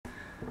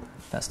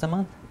Festive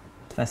month?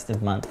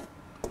 Festive month.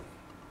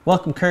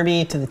 Welcome,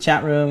 Kirby, to the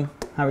chat room.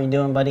 How are you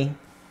doing, buddy?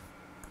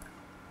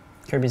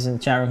 Kirby's in the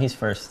chat room. He's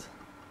first.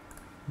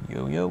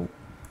 Yo, yo.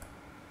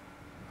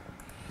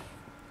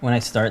 When I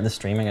start the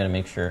stream, I gotta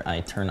make sure I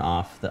turn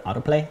off the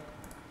autoplay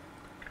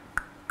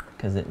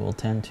because it will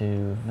tend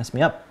to mess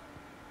me up.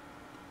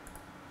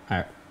 All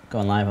right,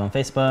 going live on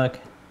Facebook.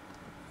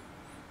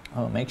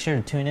 Oh, make sure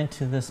to tune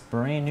into this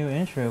brand new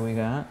intro we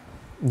got.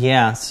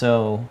 Yeah,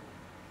 so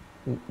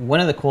one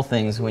of the cool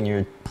things when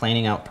you're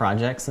planning out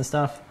projects and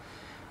stuff,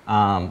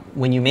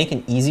 when you make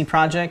an easy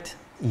project,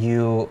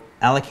 you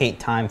allocate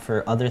time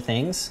for other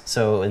things.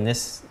 So in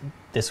this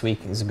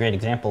week is a great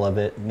example of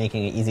it,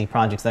 making an easy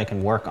project that I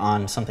can work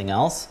on something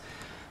else.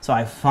 So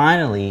I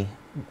finally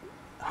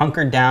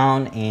hunkered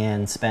down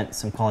and spent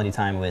some quality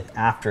time with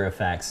After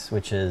Effects,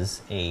 which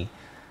is a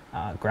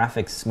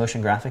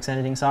motion graphics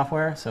editing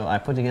software. So I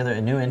put together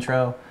a new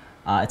intro.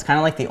 It's kind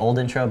of like the old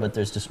intro, but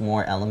there's just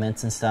more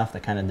elements and stuff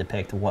that kind of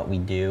depict what we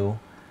do.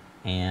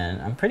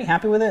 And I'm pretty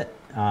happy with it.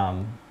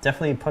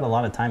 Definitely put a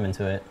lot of time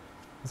into it.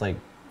 It's like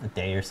a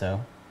day or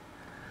so.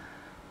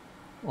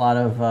 A lot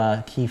of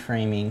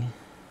keyframing.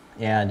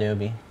 Yeah,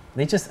 Adobe.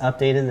 They just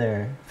updated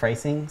their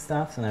pricing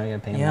stuff, so now we gotta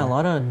pay more. Yeah, a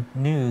lot of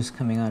news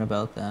coming out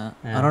about that.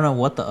 Yeah. I don't know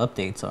what the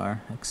updates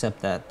are,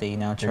 except that they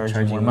now charge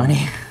you more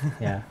money.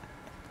 Yeah.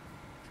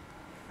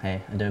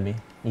 Hey, Adobe,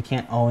 you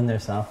can't own their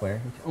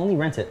software. You can only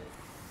rent it.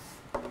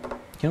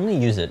 You can only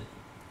use it.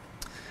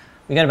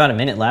 We got about a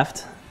minute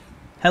left.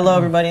 Hello,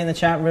 everybody in the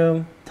chat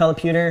room.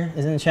 Teleputer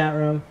is in the chat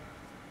room.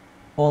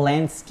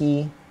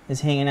 Olansky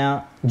is hanging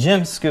out.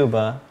 Jim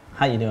Scuba,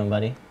 how you doing,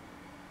 buddy?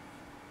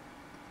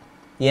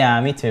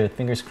 Yeah, me too.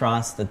 Fingers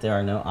crossed that there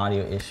are no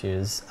audio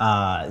issues.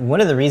 One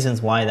of the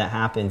reasons why that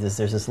happens is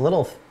there's this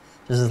little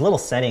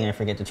setting I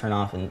forget to turn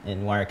off in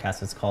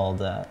Wirecast. It's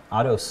called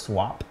auto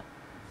swap,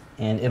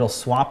 and it'll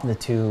swap the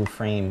two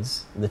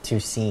frames, the two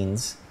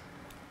scenes,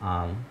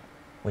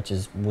 which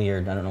is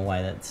weird. I don't know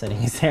why that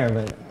setting is there,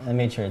 but I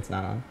made sure it's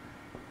not on.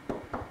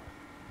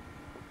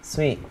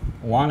 Sweet.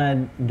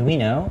 Juana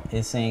Duino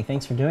is saying,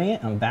 thanks for doing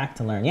it. I'm back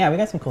to learn. Yeah, we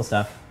got some cool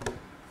stuff.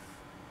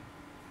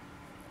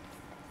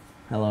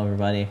 Hello,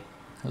 everybody.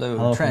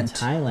 Hello, Trent.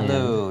 From Thailand.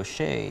 Hello,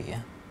 Shay.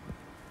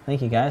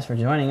 Thank you guys for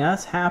joining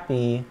us.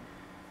 Happy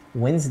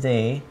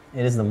Wednesday.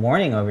 It is the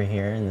morning over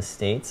here in the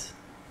States.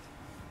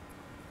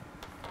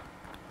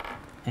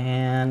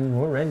 And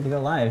we're ready to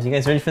go live. You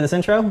guys ready for this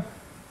intro?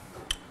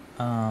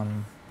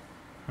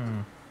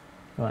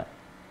 What?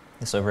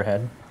 This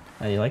overhead.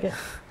 Oh, you like it?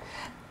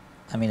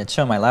 I mean, it's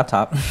showing my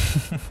laptop. Oh,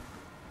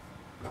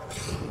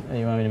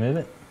 you want me to move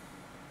it?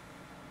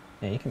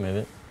 Yeah, you can move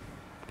it.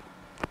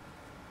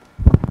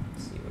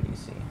 Let's see, what do you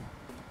see?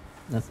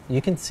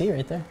 You can see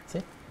right there.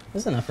 See?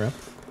 There's enough room.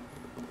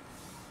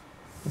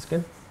 That's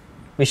good.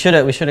 We should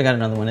have got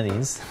another one of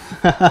these.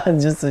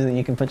 Just so that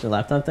you can put your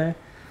laptop there.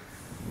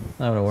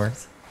 That would have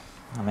worked.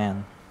 Oh,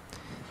 man.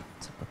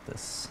 Let's put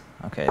this.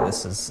 Okay,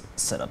 this is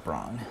set up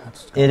wrong.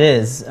 It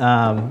is.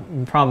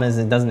 The problem is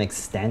it doesn't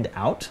extend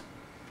out.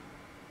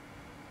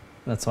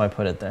 That's why I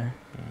put it there.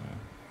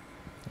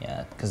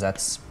 Yeah, because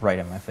that's right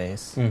in my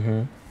face.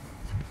 Mm-hmm.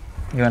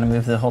 You want to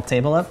move the whole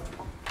table up?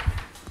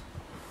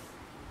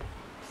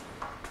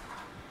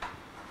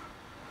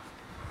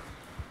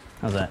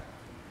 How's that?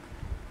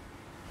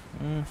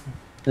 Mm-hmm.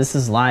 This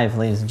is live,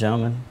 ladies and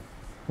gentlemen.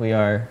 We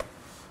are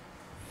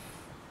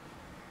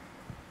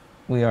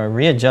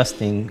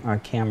readjusting our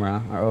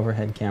camera, our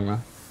overhead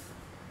camera.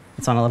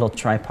 It's on a little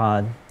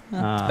tripod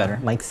better.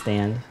 mic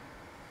stand.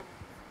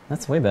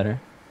 That's way better.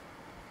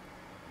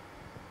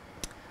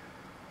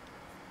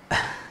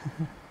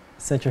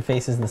 Set your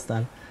faces in the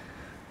sun.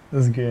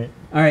 This is great.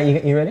 All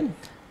right, you ready?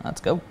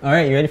 Let's go. All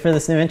right, you ready for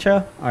this new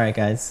intro? All right,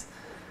 guys.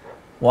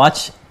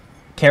 Watch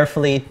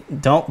carefully.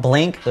 Don't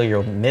blink or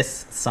you'll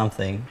miss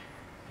something.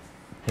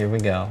 Here we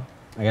go.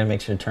 I gotta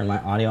make sure to turn my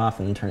audio off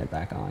and then turn it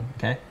back on,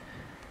 okay?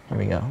 Here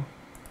we go.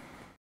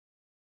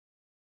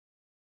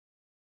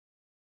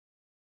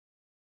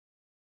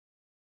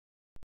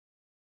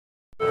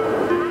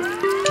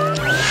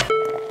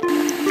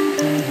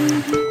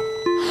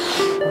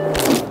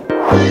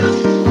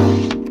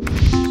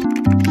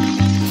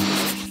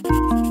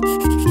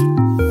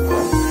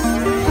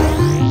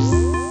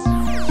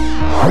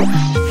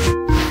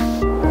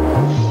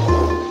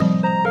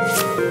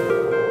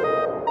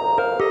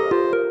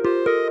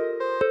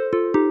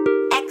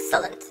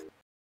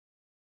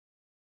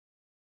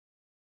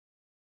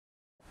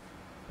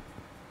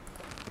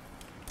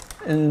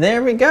 And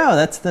there we go.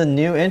 That's the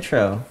new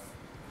intro.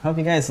 Hope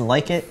you guys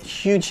like it.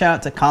 Huge shout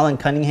out to Colin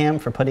Cunningham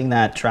for putting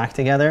that track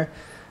together.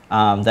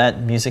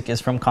 That music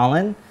is from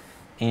Colin,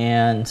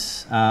 and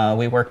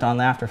we worked on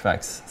the After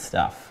Effects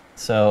stuff.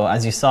 So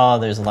as you saw,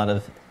 there's a lot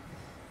of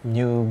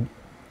new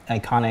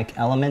iconic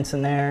elements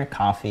in there.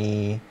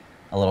 Coffee,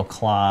 a little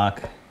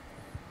clock,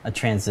 a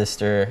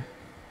transistor.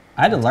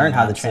 I had to learn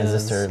how the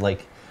transistor,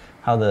 like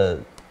how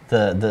the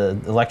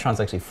electrons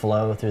actually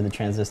flow through the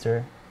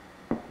transistor.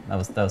 That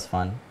was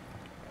fun.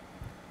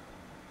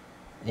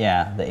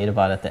 Yeah, the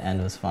Adabot at the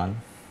end was fun.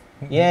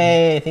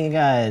 Yay, thank you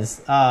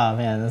guys. Oh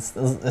man,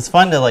 it's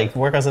fun to like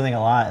work on something a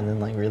lot and then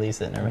like release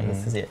it and everybody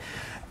gets to see it.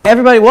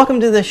 Everybody, welcome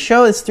to the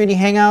show. It's 3D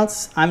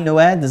Hangouts. I'm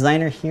Noe,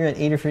 designer here at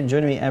Adafruit.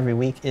 Joining me every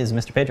week is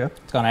Mr. Pedro.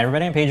 What's going on,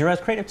 everybody? I'm Pedro Ruiz,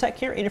 creative tech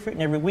here at Adafruit,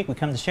 and every week we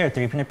come to share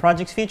 3D printed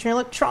projects featuring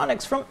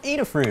electronics from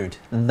Adafruit.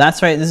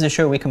 That's right. This is a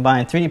show where we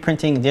combine 3D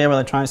printing and DIY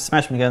electronics,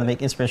 smash them together to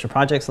make inspirational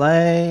projects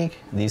like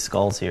these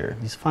skulls here.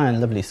 These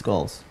fine, lovely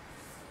skulls.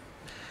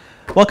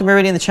 Welcome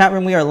everybody in the chat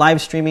room. We are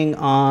live streaming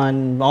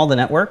on all the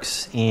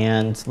networks,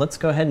 and let's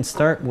go ahead and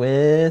start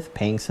with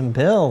paying some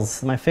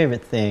bills. My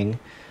favorite thing.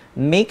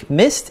 Make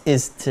Mist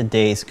is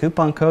today's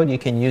coupon code. You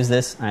can use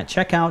this at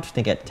checkout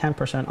to get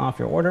 10% off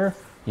your order.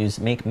 Use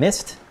Make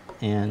Mist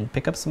and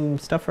pick up some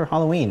stuff for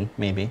Halloween,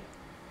 maybe.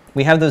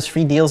 We have those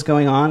free deals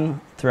going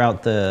on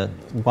throughout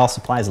while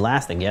supplies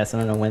last, I guess. I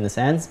don't know when this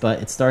ends,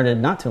 but it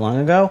started not too long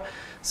ago.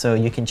 So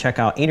you can check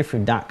out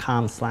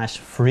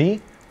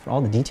adafruit.com/free for all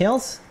the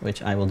details,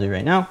 which I will do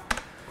right now.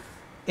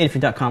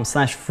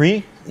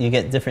 adafruit.com/free. You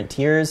get different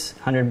tiers,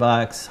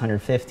 $100,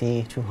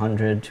 $150,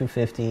 $200,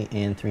 $250,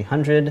 and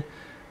 $300.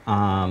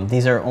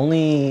 These are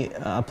only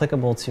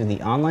applicable to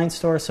the online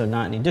store, so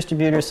not any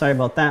distributors. Sorry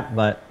about that,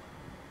 but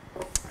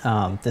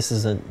this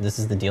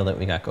is the deal that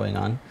we got going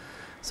on.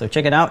 So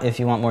check it out if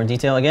you want more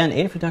detail. Again,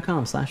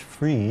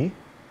 adafruit.com/free.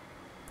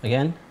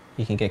 Again,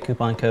 you can get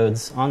coupon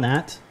codes on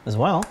that as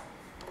well,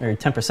 or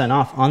 10%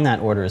 off on that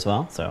order as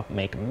well. So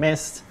make a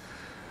mist.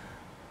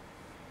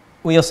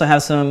 We also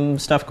have some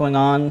stuff going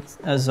on,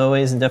 as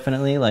always,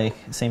 indefinitely, like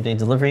same-day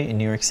delivery in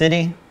New York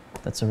City.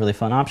 That's a really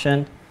fun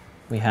option.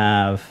 We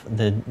have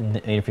the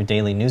Adafruit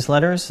Daily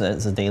newsletters.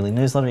 It's a daily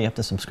newsletter. You have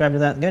to subscribe to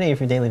that. Go to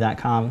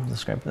adafruitdaily.com,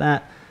 subscribe to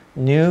that.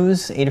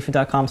 News,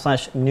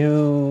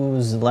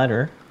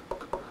 adafruit.com/newsletter.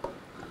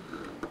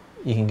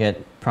 You can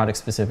get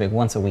product-specific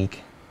once a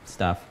week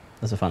stuff.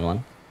 That's a fun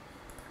one.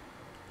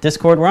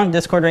 Discord, we're on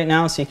Discord right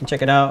now, so you can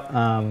check it out.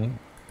 A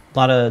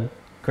lot of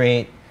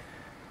great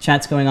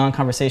chats going on,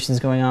 conversations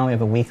going on. We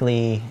have a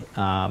weekly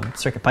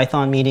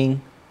CircuitPython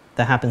meeting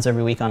that happens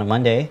every week on a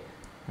Monday.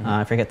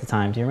 I forget the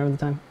time. Do you remember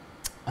the time?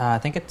 I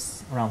think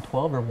it's around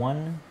 12 or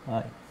 1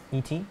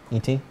 ET. ET?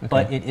 Okay.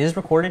 But it is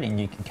recorded, and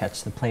you can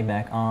catch the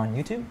playback on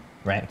YouTube.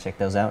 Right. Check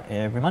those out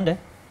every Monday.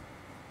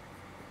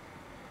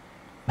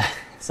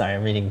 Sorry,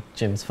 I'm reading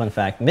Jim's fun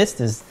fact.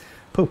 Mist is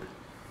poop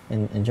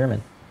in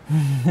German.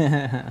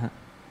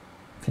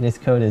 Today's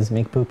code is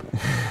make poop.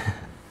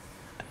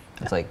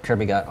 It's like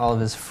Kirby got all of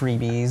his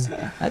freebies.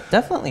 That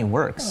definitely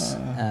works,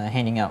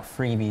 handing out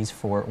freebies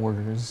for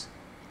orders.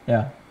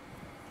 Yeah.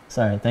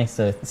 Sorry, thanks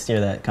to steer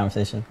that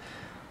conversation.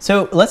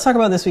 So let's talk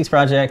about this week's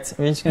project.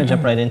 We're just going to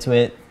jump right into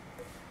it.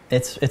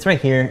 It's right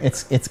here.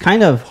 It's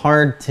kind of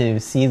hard to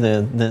see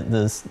the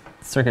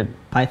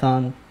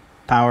CircuitPython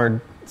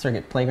powered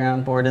Circuit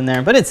Playground board in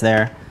there, but it's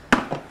there.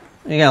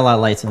 We got a lot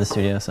of lights in the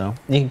studio, so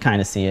you can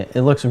kind of see it.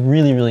 It looks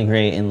really, really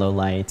great in low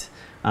light.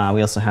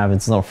 We also have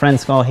its little friend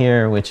skull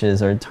here, which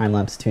is our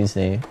Time-Lapse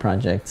Tuesday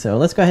project. So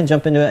let's go ahead and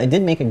jump into it. I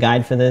did make a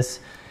guide for this,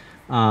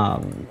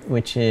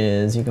 which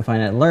is, you can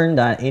find it at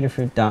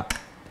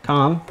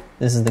learn.adafruit.com.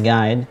 This is the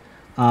guide.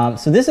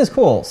 So this is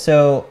cool.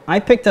 So I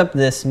picked up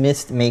this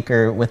mist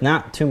maker with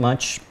not too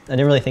much. I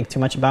didn't really think too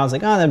much about it. I was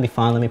like, oh, that'd be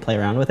fun. Let me play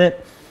around with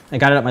it. I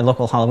got it at my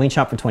local Halloween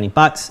shop for 20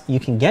 bucks. You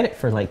can get it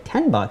for like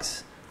 10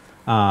 bucks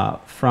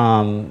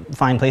from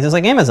fine places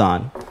like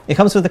Amazon. It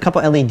comes with a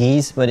couple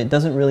LEDs, but it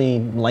doesn't really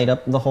light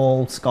up the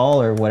whole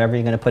skull or whatever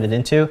you're going to put it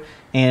into.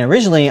 And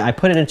originally I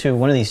put it into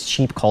one of these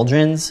cheap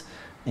cauldrons,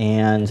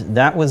 and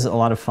that was a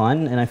lot of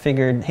fun. And I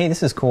figured, hey,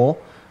 this is cool.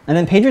 And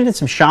then Pedro did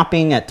some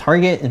shopping at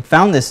Target and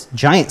found this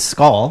giant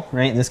skull,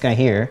 right? This guy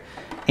here.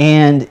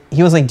 And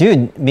he was like,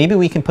 dude, maybe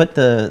we can put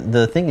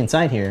the thing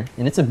inside here.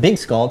 And it's a big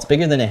skull. It's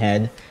bigger than a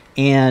head.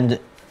 And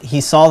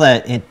he saw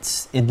that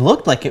it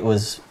looked like it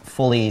was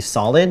fully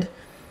solid.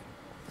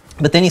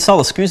 But then he saw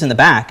the screws in the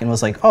back and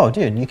was like, oh,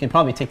 dude, you can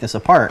probably take this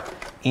apart.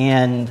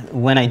 And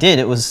when I did,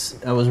 I was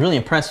really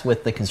impressed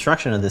with the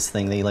construction of this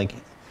thing. They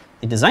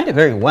designed it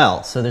very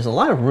well. So there's a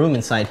lot of room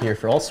inside here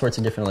for all sorts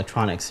of different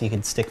electronics. So you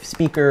can stick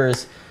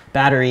speakers,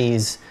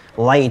 batteries,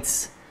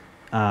 lights,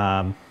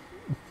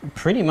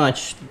 pretty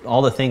much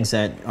all the things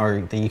that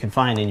you can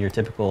find in your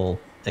typical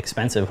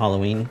expensive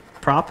Halloween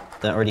prop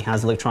that already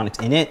has electronics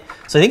in it.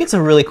 So I think it's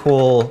a really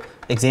cool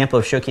example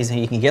of showcasing how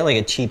you can get like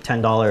a cheap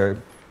 $10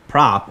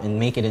 prop and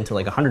make it into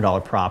like a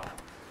 $100 prop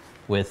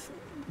with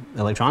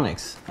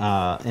electronics.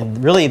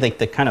 And really like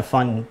the kind of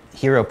fun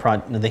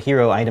the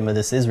hero item of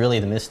this is really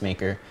the mist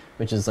maker,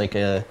 which is like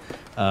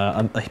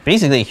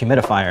basically a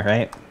humidifier,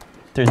 right?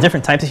 There's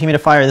different types of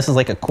humidifier. This is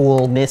like a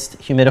cool mist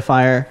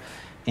humidifier,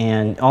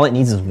 and all it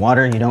needs is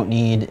water. You don't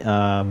need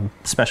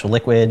special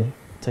liquid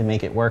to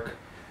make it work.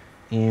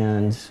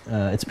 And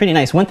it's pretty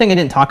nice. One thing I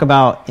didn't talk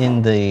about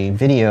in the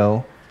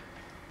video,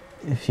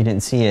 if you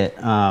didn't see it,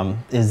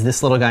 is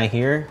this little guy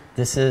here.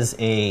 This is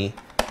a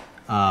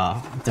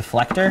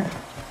deflector.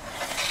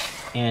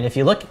 And if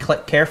you look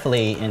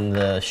carefully in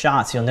the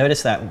shots, you'll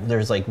notice that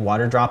there's like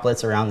water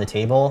droplets around the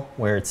table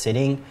where it's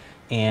sitting.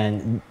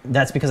 and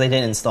that's because I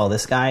didn't install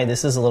this guy.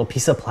 This is a little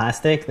piece of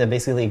plastic that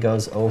basically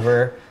goes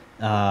over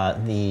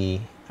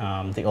the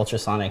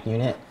ultrasonic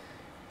unit,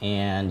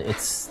 and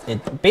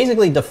it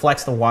basically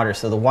deflects the water.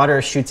 So the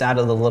water shoots out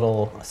of the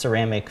little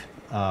ceramic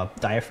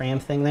diaphragm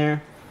thing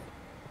there,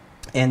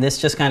 and this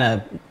just kind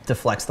of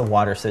deflects the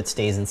water so it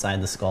stays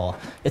inside the skull.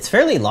 It's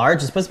fairly large.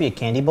 It's supposed to be a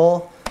candy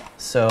bowl,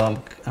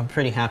 so I'm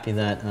pretty happy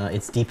that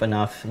it's deep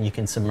enough and you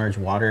can submerge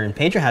water. And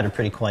Pedro had a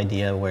pretty cool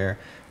idea where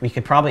we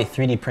could probably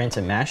 3D print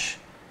a mesh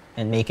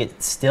and make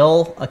it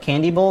still a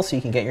candy bowl so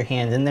you can get your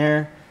hand in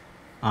there.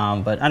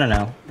 But I don't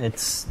know,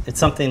 it's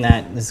something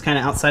that is kind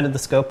of outside of the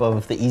scope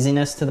of the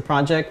easiness to the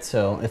project.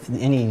 So if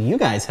any of you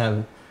guys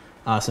have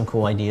some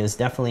cool ideas,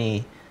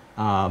 definitely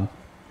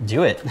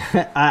do it.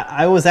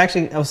 I was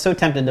so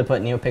tempted to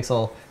put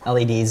NeoPixel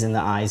LEDs in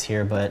the eyes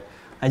here, but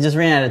I just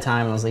ran out of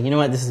time and I was like, you know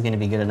what, this is going to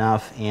be good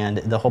enough. And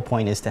the whole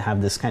point is to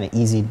have this kind of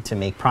easy to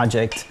make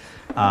project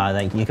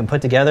that you can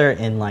put together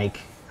in like,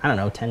 I don't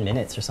know, 10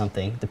 minutes or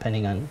something,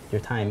 depending on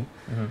your time.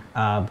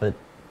 But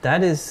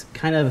that is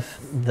kind of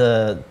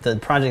the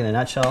project in a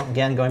nutshell.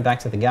 Again, going back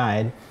to the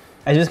guide,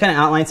 I just kind of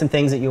outlined some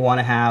things that you want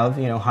to have,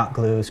 you know, hot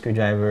glue,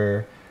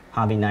 screwdriver,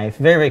 hobby knife,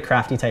 very, very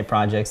crafty type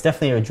projects.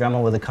 Definitely a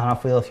Dremel with a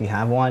cutoff wheel if you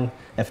have one.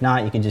 If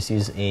not, you can just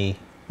use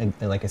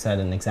like I said,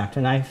 an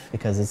X-Acto knife,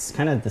 because it's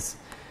kind of this,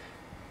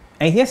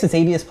 I guess it's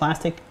ABS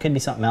plastic, could be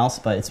something else,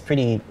 but it's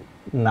pretty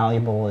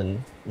malleable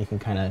and you can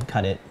kind of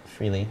cut it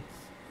freely.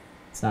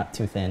 It's not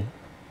too thin.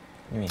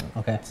 You mean,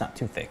 okay, it's not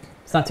too thick.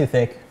 It's not too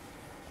thick.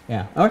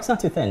 Yeah, or it's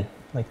not too thin,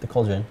 like the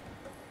Cauldron.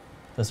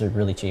 Those are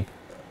really cheap.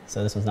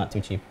 So this one's not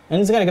too cheap.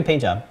 And it's got a good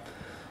paint job.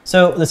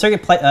 So the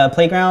Circuit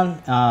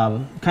Playground,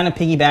 kind of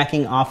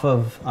piggybacking off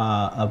of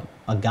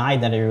a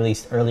guide that I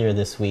released earlier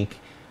this week,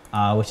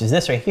 which is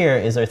this right here,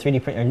 is our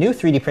new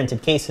 3D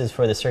printed cases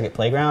for the Circuit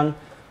Playground.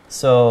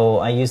 So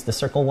I used the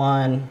circle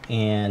one,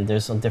 and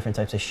there's some different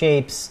types of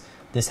shapes.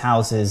 This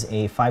houses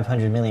a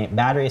 500 milliamp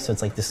battery, so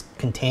it's like this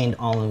contained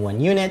all in one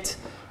unit.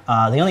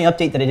 The only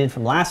update that I did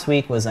from last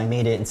week was I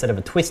made it, instead of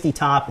a twisty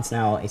top, it's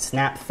now a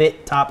snap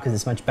fit top, because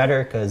it's much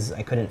better, because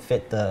I couldn't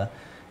fit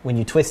when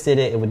you twisted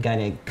it, it would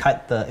kind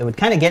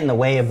of get in the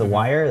way of the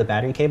wire, the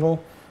battery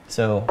cable.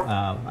 So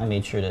I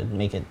made sure to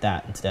make it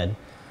that instead.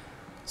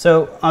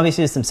 So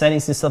obviously there's some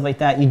settings and stuff like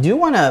that. If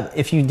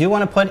you do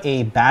want to put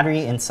a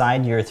battery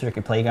inside your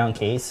Circuit Playground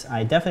case,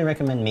 I definitely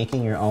recommend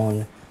making your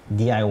own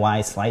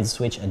DIY slide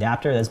switch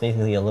adapter. That's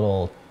basically a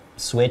little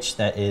switch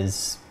that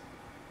is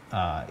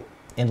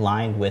in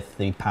line with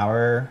the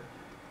power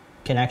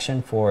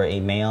connection for a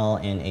male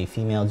and a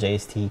female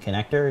JST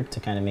connector, to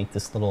kind of make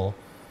this little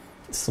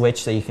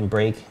switch so you can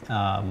break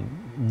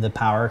the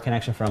power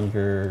connection from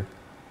your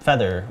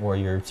Feather or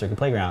your Circuit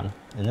Playground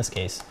in this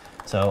case.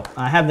 So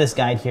I have this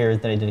guide here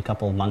that I did a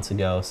couple of months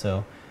ago.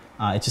 So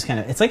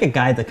it's like a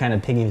guide that kind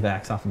of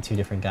piggybacks off of two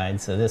different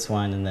guides. So this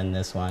one and then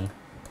this one.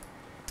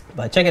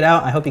 But check it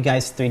out. I hope you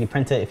guys 3D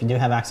print it if you do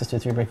have access to a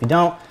 3D print. If you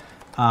don't,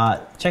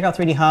 check out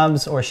 3D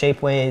Hubs or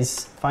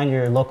Shapeways. Find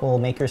your local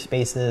maker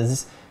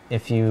spaces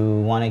if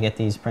you want to get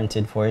these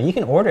printed for you. You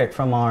can order it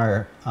from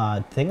our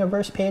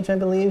Thingiverse page, I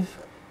believe.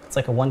 It's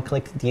like a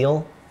one-click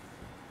deal,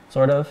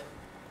 sort of.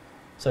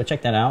 So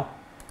check that out.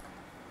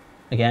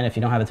 Again, if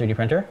you don't have a 3D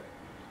printer.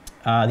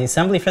 The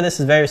assembly for this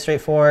is very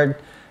straightforward.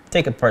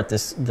 Take apart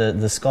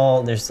the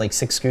skull. There's like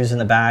 6 screws in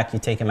the back. You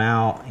take them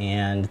out,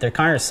 and they're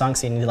kind of sunk,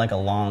 so you need like a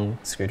long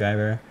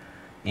screwdriver.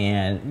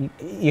 And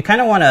you kind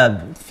of want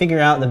to figure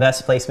out the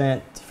best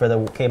placement for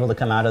the cable to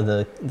come out of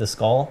the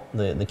skull,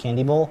 the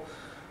candy bowl,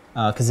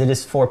 because it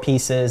is 4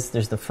 pieces.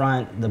 There's the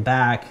front, the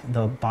back,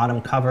 the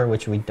bottom cover,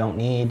 which we don't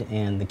need,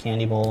 and the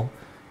candy bowl.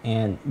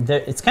 And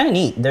it's kind of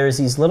neat. There's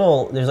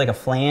like a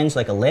flange,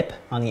 like a lip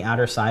on the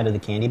outer side of the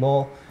candy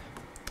bowl,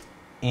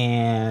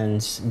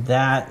 and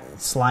that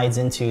slides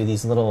into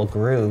these little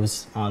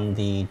grooves on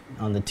the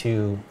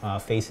 2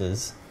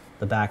 faces,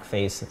 the back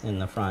face and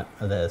the front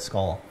of the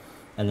skull,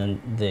 and then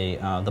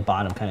the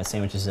bottom kind of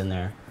sandwiches in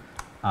there.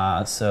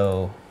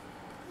 So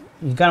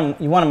you want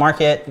to mark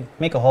it,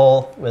 make a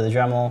hole with a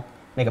Dremel,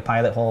 make a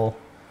pilot hole,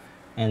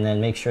 and then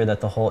make sure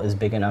that the hole is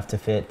big enough to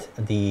fit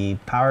the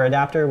power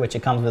adapter, which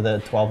it comes with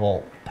a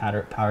 12-volt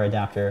power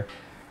adapter,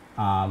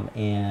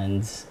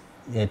 and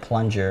a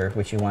plunger,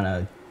 which you want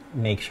to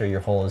make sure your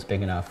hole is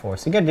big enough for.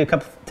 So you got to do a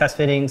couple test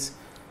fittings.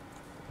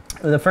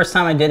 The first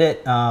time I did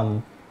it,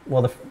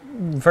 the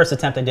first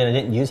attempt I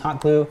didn't use hot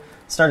glue. It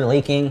started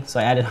leaking, so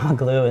I added hot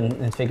glue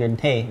and figured,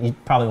 hey, you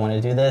probably want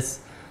to do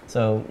this.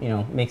 So,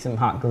 make some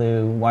hot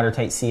glue,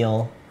 watertight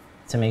seal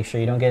to make sure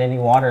you don't get any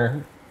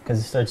water, because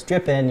it starts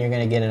dripping, you're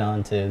going to get it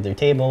onto their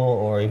table,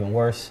 or even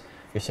worse,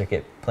 your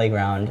Circuit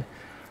Playground.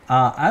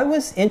 It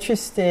was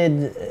interesting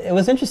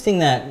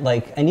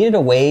that I needed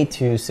a way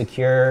to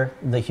secure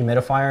the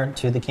humidifier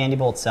to the candy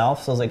bowl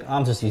itself. So I was like,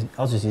 I'll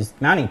just use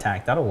mounting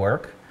tack. That'll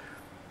work.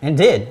 And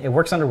it did. It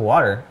works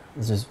underwater,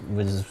 which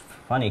is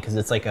funny, because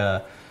it's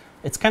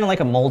kind of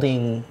like a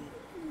molding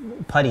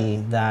putty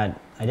that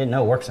I didn't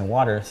know works in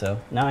water. So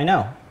now I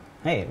know.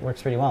 Hey, it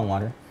works pretty well in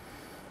water.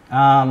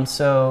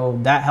 So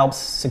that helps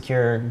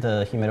secure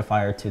the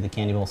humidifier to the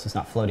candy bowl so it's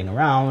not floating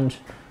around.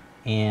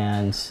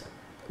 And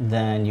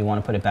then you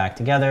want to put it back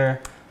together.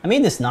 I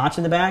made this notch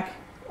in the back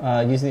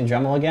using the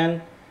Dremel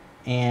again.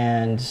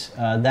 And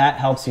that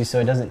helps you so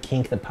it doesn't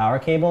kink the power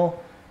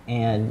cable.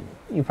 And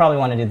you probably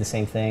want to do the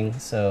same thing.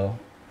 So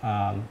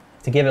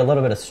to give it a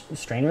little bit of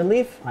strain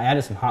relief, I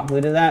added some hot glue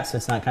to that so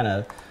it's not kind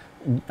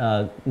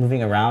of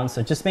moving around.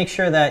 So just make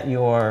sure that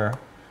your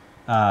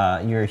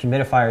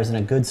humidifier is in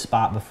a good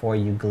spot before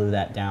you glue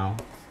that down,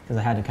 because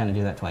I had to kind of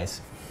do that twice.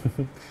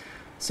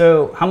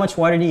 So how much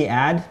water do you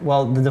add?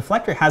 Well, the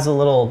deflector has a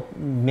little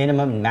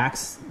minimum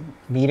max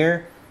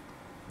meter,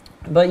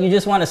 but you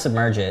just want to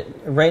submerge it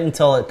right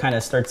until it kind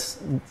of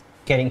starts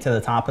getting to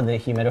the top of the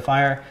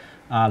humidifier.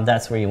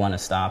 That's where you want to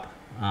stop,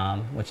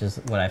 which is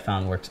what I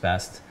found works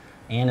best.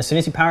 And as soon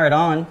as you power it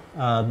on,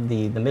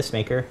 the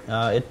MusicMaker,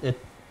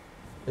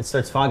 it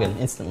starts fogging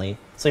instantly.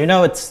 So you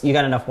know you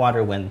got enough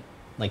water when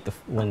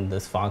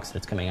this fog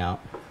starts coming out,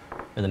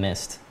 or the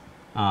mist.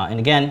 And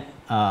again,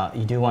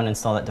 you do want to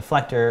install that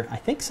deflector. I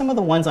think some of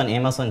the ones on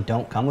Amazon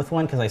don't come with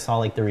one, because I saw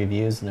like the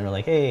reviews and they were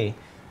like, hey,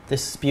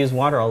 this spews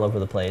water all over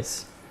the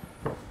place.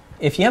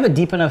 If you have a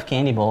deep enough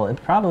candy bowl,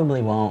 it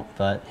probably won't,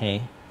 but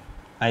hey,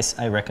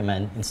 I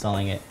recommend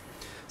installing it.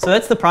 So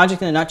that's the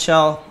project in a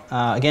nutshell.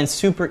 Again,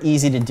 super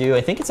easy to do.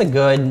 I think it's a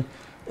good,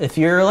 if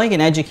you're like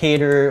an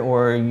educator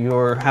or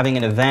you're having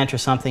an event or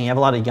something, you have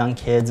a lot of young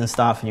kids and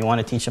stuff, and you want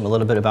to teach them a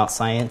little bit about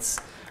science,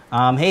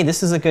 hey,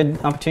 this is a good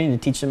opportunity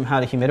to teach them how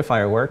the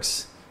humidifier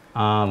works.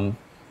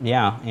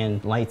 Yeah,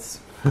 and lights.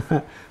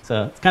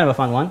 So it's kind of a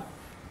fun one.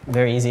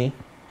 Very easy.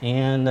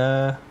 And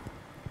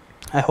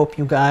I hope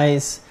you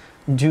guys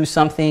do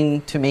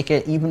something to make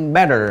it even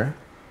better.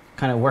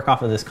 Kind of work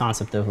off of this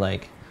concept of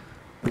like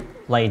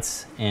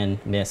lights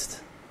and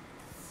mist.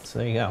 So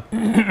there you go.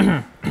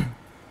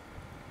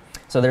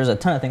 So there's a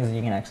ton of things that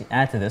you can actually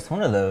add to this.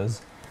 One of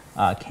those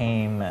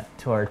came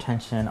to our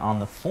attention on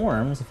the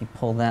forums. If you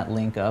pull that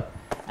link up,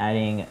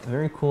 adding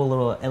very cool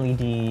little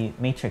LED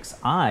matrix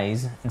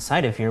eyes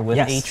inside of here with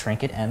a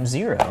Trinket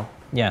M0.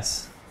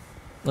 Yes.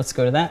 Let's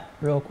go to that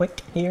real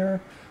quick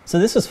here. So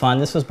this was fun.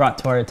 This was brought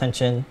to our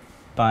attention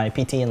by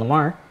PT and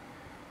Lamar.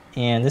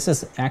 And this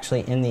is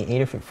actually in the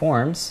Adafruit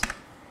forums.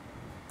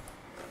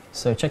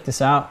 So check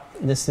this out.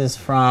 This is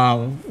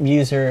from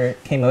user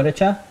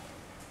Kmotocha.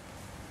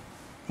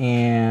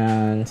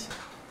 And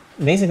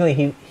basically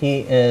he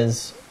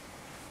is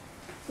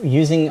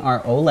using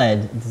our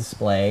OLED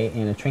display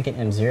in a Trinket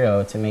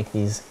M0 to make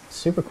these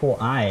super cool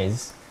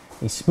eyes,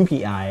 these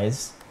spooky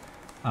eyes,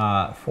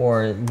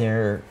 for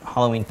their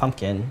Halloween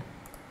pumpkin.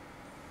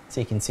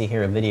 So you can see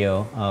here a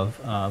video of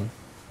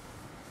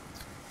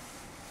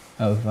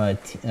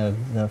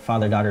the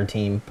father-daughter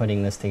team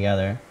putting this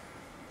together.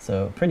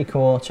 So pretty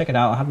cool. Check it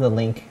out. I'll have the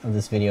link of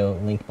this video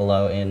linked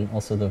below, and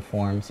also the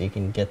form so you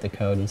can get the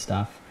code and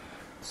stuff.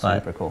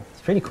 Super cool.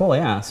 It's pretty cool,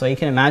 yeah. So you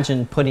can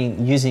imagine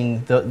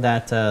using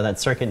that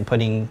circuit and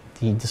putting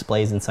the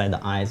displays inside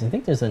the eyes. I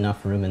think there's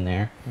enough room in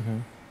there. Mm-hmm.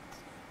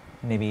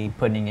 Maybe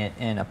putting it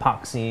in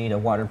epoxy to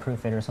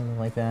waterproof it or something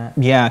like that.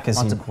 Yeah, because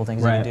lots of cool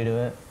things you can do to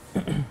it.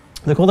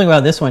 The cool thing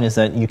about this one is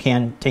that you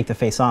can take the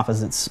face off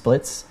as it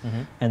splits,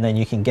 and then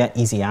you can get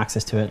easy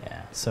access to it.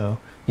 Yeah. So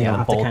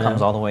the bowl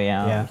comes all the way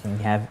out. Yeah. You can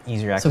have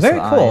easier access. So very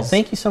to the cool. eyes.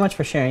 Thank you so much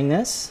for sharing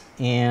this,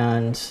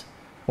 and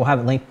we'll have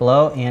it linked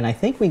below. And I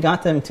think we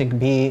got them to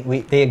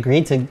they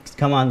agreed to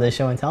come on the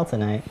show and tell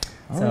tonight.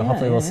 So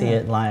hopefully we'll see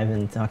it live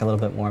and talk a little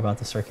bit more about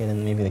the circuit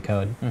and maybe the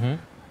code.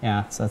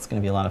 Yeah, so that's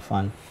going to be a lot of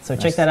fun. So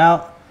check that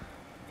out.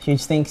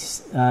 Huge thanks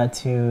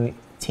to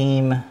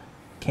Team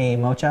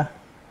Kmotocha.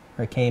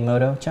 Or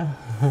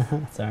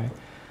Kmotocha, sorry,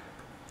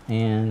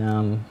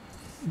 and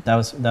that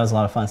was a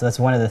lot of fun. So that's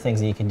one of the things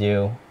that you can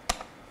do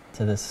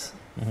to this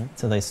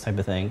to this type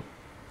of thing.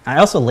 I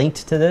also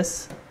linked to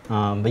this,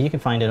 but you can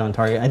find it on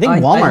Target. I think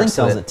Walmart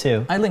sells it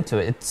too. I linked to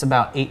it. It's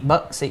about $8,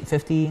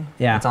 $8.50.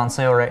 Yeah, it's on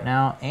sale right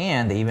now,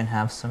 and they even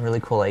have some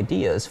really cool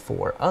ideas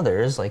for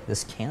others, like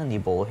this candy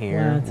bowl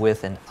here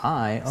with an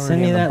eye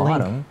already on the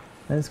bottom. Link.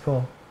 That is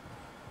cool.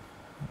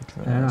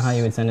 I don't know how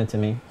you would send it to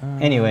me.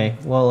 Anyway,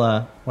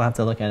 we'll have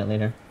to look at it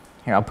later.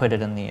 Here, I'll put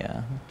it in the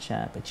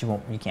chat, but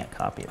you can't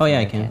copy it. Oh yeah,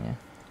 I can. You?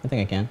 I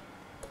think I can.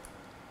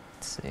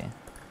 Let's see.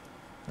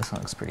 This one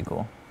looks pretty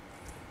cool.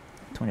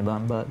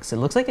 $21. It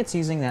looks like it's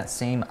using that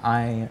same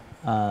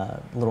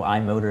little eye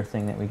motor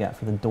thing that we got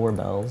for the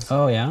doorbells.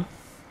 Oh yeah.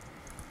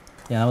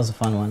 Yeah, that was a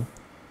fun one.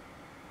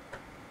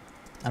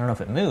 I don't know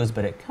if it moves,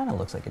 but it kind of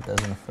looks like it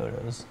does in the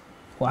photos.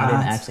 Wow, I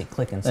didn't actually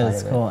click inside of it. That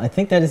is cool. I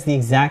think that is the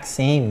exact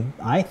same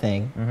eye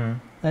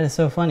thing. That is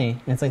so funny.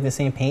 It's like the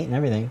same paint and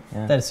everything.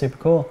 Yeah. That is super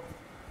cool.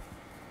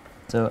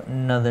 So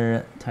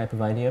another type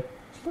of idea.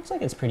 Looks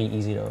like it's pretty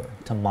easy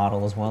to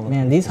model as well.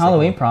 Man, these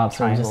Halloween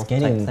props are just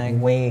getting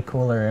way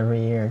cooler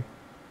every year.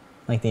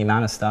 Like the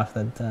amount of stuff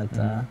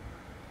that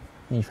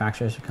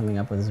manufacturers are coming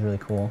up with is really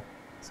cool.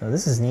 So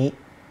this is neat.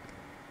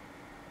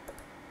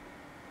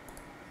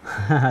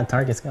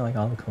 Target's got like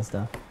all the cool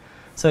stuff.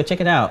 So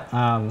check it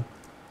out.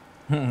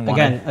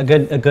 Again, a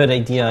good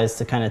idea is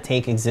to kind of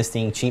take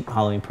existing cheap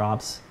Halloween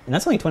props, and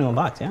that's only 21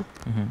 bucks, yeah?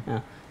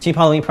 Yeah. Cheap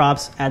Halloween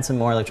props, add some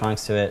more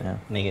electronics to it,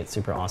 make it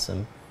super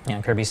awesome.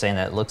 Yeah, Kirby's saying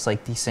that it looks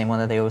like the same one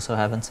that they also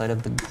have inside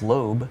of the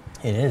globe.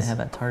 It is. They have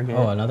at Target.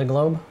 Oh, another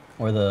globe?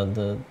 Or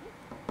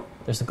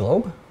there's a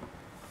globe?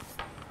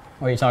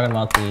 Or are you talking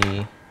about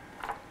the...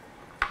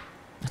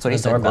 That's what he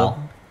said, doorbell.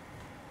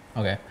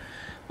 globe. Okay.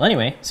 Well,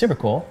 anyway, super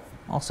cool.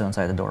 Also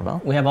inside the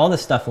doorbell. We have all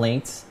this stuff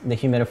linked. The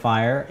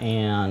humidifier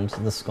and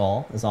the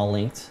skull is all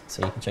linked,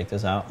 so you can check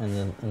those out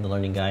in the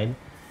learning guide.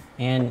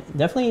 And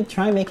definitely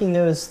try making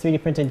those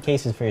 3D printed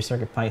cases for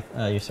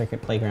your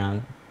circuit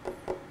playground.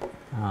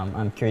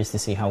 I'm curious to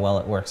see how well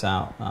it works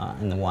out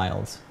in the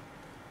wilds.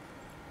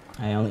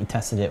 I only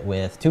tested it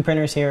with 2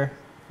 printers here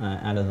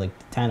out of like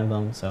 10 of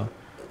them, so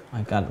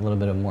I've got a little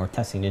bit of more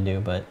testing to do,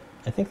 but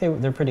I think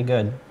they're pretty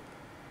good.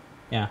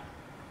 Yeah,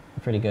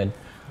 they're pretty good.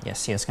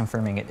 Yes, he is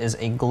confirming it is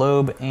a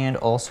globe and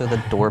also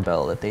the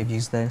doorbell that they've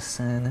used this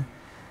in.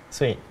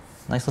 Sweet.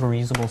 Nice little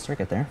reusable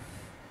circuit there.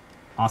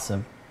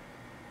 Awesome.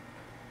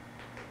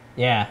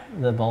 Yeah,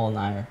 the bowl and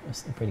I are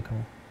pretty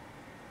cool.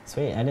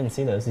 Sweet, I didn't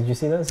see those. Did you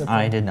see those?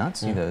 I did not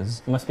see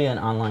those. It must be an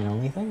online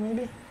only thing,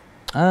 maybe?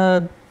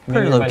 Per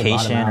Maybe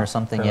location or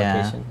something, yeah.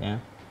 Location, yeah.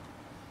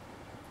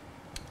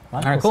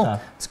 All right, cool.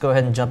 Let's go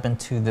ahead and jump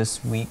into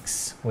this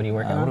week's... What are you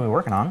working on? What are we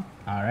working on?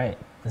 All right.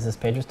 Is this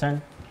Pedro's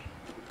turn?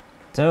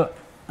 So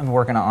I'm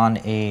working on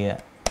a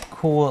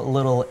cool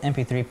little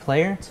MP3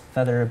 player. It's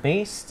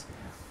feather-based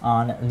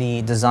on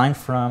the design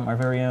from our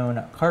very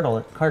own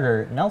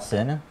Carter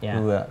Nelson,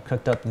 who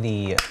cooked up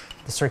the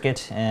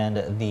circuit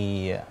and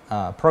the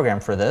program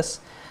for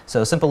this.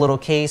 So simple little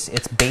case.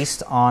 It's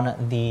based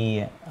on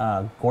the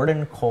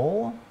Gordon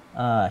Cole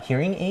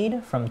hearing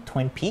aid from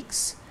Twin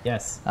Peaks.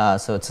 Yes.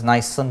 So it's a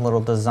nice, slim little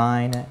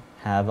design.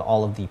 Have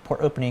all of the port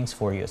openings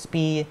for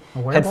USB,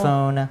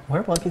 headphone,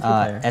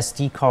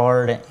 SD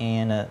card,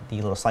 and the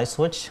little side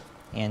switch,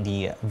 and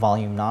the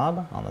volume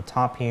knob on the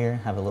top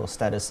here. Have a little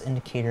status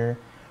indicator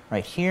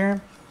right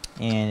here.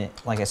 And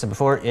like I said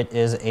before, it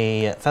is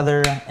a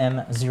Feather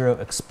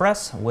M0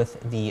 Express with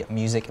the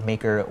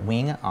MusicMaker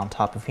wing on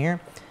top of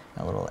here.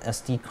 A little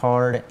SD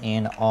card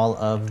and all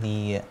of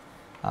the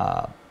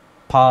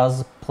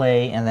pause,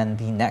 play, and then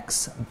the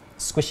next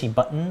squishy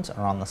buttons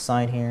are on the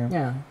side here.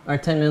 Yeah, our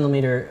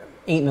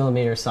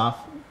 8mm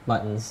soft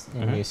buttons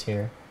in use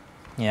here.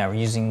 Yeah, we're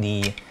using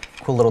the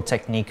cool little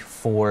technique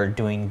for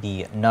doing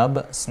the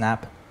nub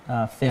snap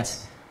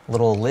fit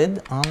little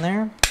lid on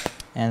there.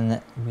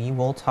 And we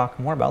will talk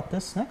more about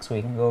this next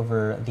week and go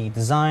over the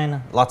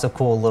design. Lots of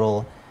cool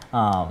little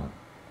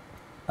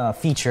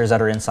features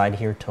that are inside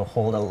here to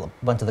hold a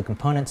bunch of the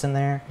components in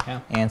there,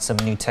 and some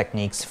new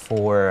techniques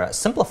for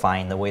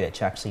simplifying the way that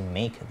you actually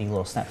make the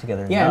little snap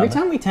together. Yeah, every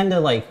time we tend to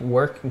like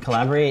work and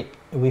collaborate,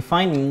 we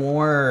find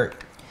more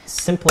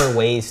simpler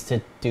ways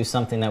to do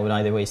something that would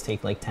otherwise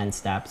take like 10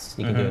 steps.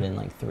 You can do it in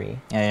like 3.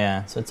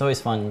 Yeah. So it's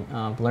always fun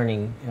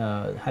learning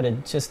how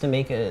to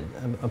make a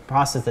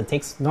process that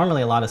takes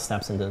normally a lot of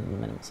steps into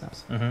minimal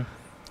steps.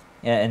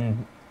 Yeah,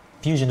 and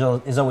Fusion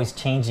is always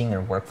changing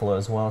their workflow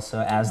as well. So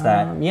as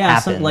that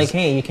happens, like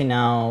hey, you can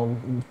now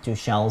do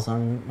shells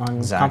on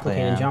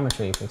complicated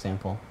geometry, for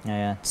example.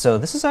 Yeah. So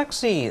this is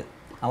actually,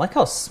 I like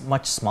how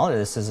much smaller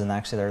this is than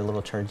actually their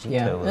little Chargito.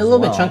 Yeah, a little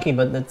bit chunky,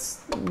 but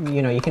that's,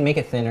 you can make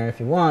it thinner if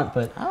you want,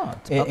 but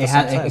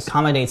it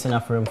accommodates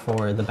enough room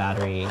for the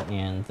battery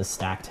and the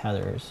stacked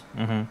headers.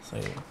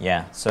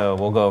 So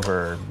we'll go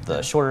over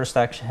the shorter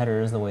stacked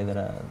headers, the way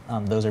that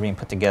those are being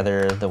put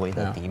together, the way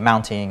that the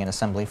mounting and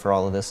assembly for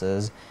all of this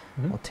is.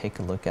 We'll take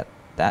a look at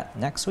that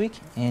next week,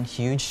 and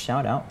huge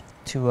shout out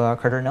to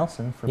Carter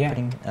Nelson for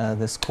putting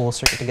this cool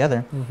circuit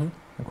together.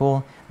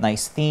 Cool,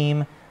 nice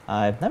theme.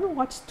 I've never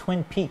watched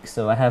Twin Peaks,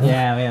 so I have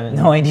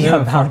no idea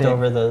about it.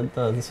 Over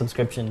the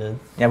subscription to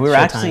we were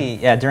actually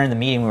during the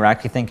meeting we were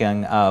actually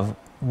thinking of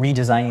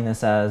redesigning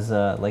this as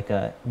like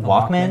a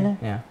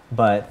Walkman.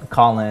 But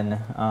Colin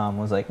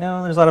was like,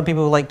 no, there's a lot of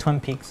people who like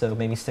Twin Peaks, so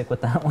maybe stick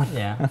with that one.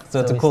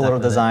 So it's a cool little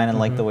design, and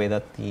like the way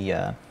that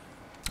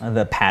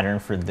the pattern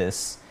for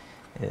this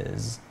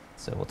is.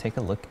 So we'll take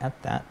a look at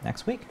that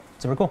next week.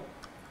 Super cool.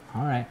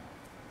 All right,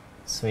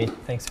 sweet.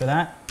 Thanks for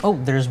that. Oh,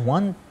 there's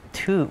one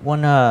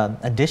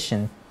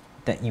addition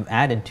that you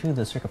added to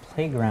the Circuit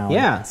Playground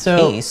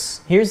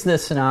case. Here's the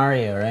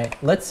scenario, right?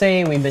 Let's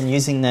say we've been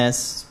using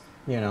this,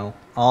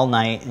 all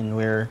night, and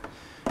we're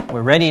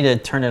ready to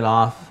turn it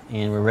off,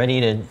 and we're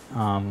ready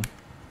to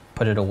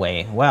put it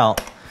away. Well,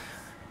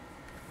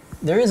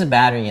 there is a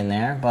battery in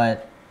there,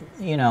 but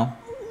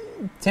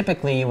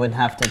typically you would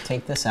have to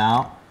take this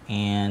out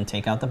and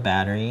take out the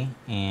battery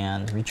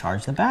and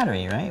recharge the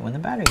battery, right? When the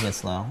battery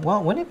gets low.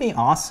 Well, wouldn't it be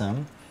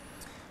awesome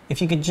if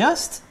you could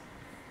just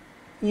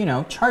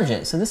charge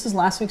it? So this is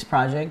last week's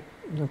project,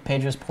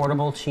 Pedro's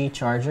portable Qi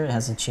charger. It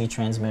has a Qi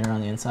transmitter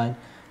on the inside.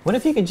 What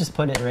if you could just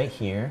put it right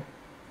here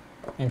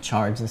and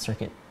charge the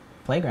Circuit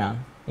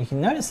Playground? You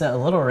can notice that a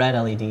little red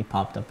LED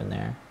popped up in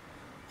there.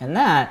 And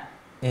that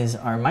is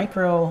our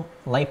micro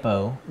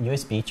LiPo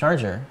USB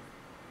charger.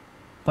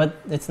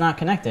 But it's not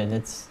connected.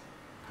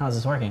 how's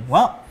this working?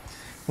 Well,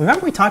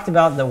 remember we talked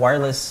about the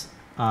wireless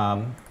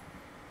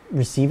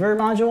receiver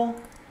module?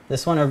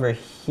 This one over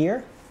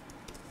here?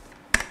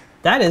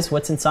 That is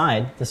what's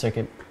inside the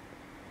circuit.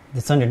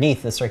 It's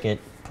underneath the circuit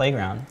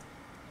playground.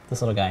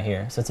 This little guy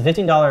here. So it's a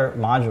 $15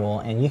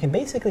 module, and you can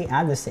basically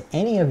add this to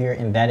any of your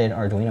embedded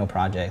Arduino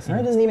projects. And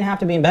it doesn't even have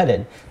to be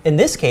embedded. In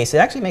this case, it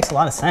actually makes a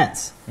lot of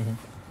sense.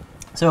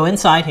 So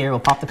inside here, we'll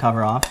pop the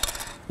cover off.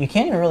 You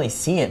can't even really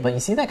see it, but you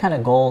see that kind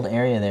of gold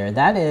area there.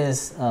 That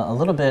is a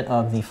little bit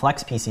of the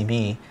Flex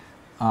PCB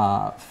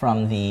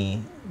from the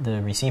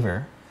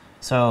receiver.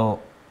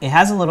 So it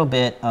has a little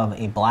bit of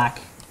a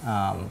black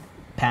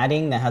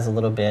padding that has a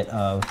little bit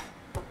of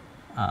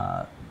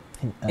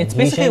it's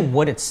basically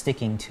what it's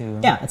sticking to.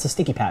 Yeah, it's a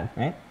sticky pad,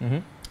 right?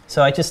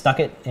 So I just stuck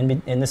it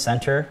in the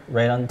center,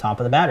 right on top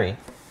of the battery,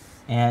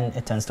 and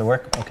it tends to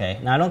work okay.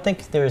 Now I don't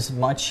think there's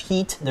much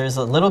heat. There's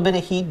a little bit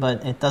of heat,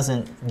 but it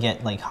doesn't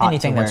get like hot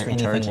anything to where that's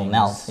anything will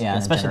melt. Yeah,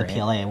 especially generate.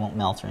 the PLA, it won't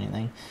melt or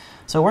anything.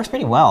 So it works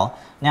pretty well.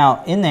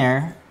 Now in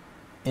there,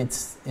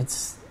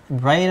 it's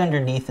right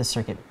underneath the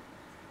circuit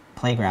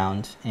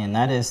playground, and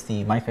that is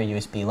the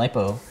microUSB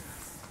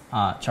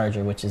LiPo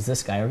charger, which is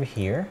this guy over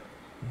here.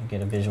 You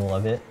get a visual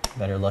of it,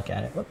 better look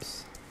at it.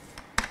 Whoops.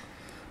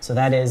 So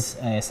that is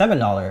a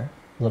 $7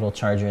 little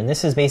charger, and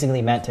this is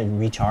basically meant to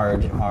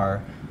recharge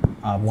our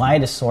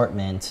wide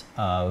assortment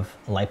of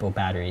LiPo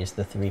batteries,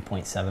 the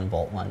 3.7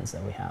 volt ones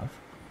that we have.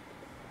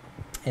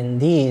 And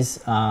these,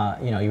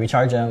 you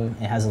recharge them.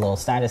 It has a little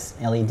status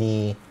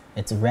LED.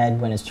 It's red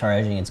when it's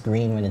charging. It's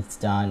green when it's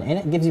done, and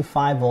it gives you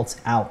 5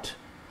 volts out.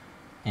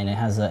 And it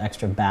has an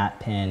extra bat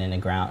pin and a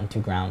ground and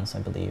 2 grounds, I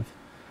believe.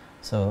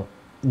 So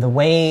the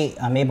way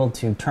I'm able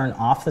to turn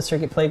off the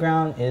circuit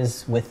playground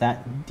is with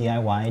that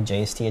DIY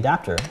JST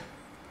adapter,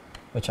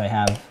 which I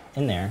have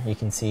in there. You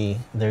can see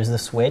there's the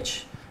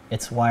switch.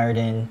 It's wired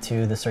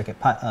into the circuit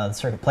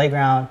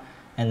playground,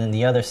 and then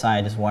the other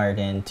side is wired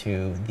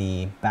into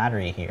the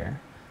battery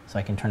here. So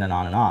I can turn it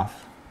on and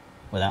off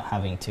without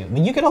having to.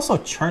 But you could also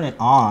turn it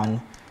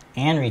on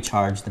and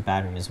recharge the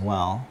battery as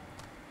well.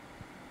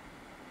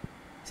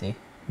 See,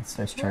 it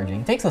starts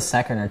charging. It takes a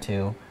second or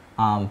two.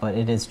 But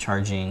it is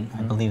charging.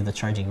 I believe the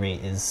charging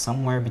rate is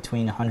somewhere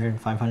between 100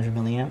 and 500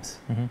 milliamps.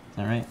 Is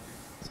that right?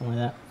 Something like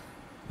that.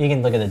 You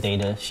can look at the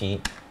data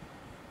sheet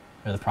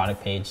or the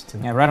product page to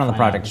right on the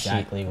product sheet.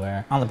 Exactly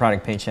where. On the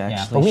product page,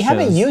 actually. But we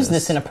haven't used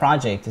this in a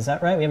project. Is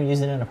that right? We haven't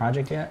used it in a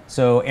project yet?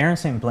 So Erin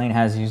St. Blaine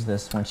has used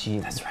this when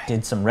she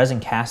did some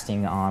resin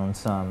casting on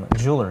some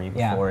jewelry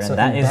before. And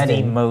that is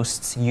the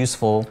most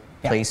useful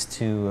place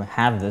to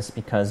have this,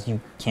 because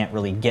you can't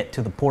really get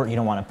to the port. You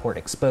don't want a port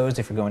exposed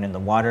if you're going in the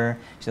water.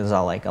 She does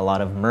a lot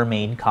of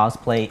mermaid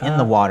cosplay in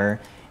the water.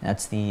 And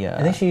that's the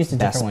I think she used a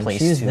best different one. place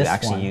She used to this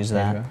actually one, use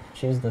that.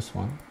 She used this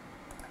one.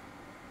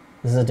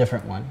 This is a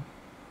different one.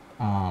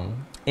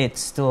 It's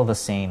still the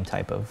same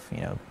type of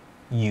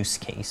use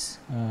case.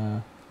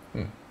 I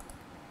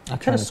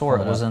could have swore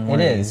it was in one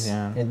of these.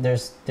 Yeah.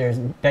 There's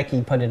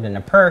Becky put it in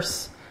a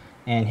purse,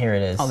 and here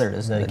it is. Oh, there it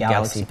is. The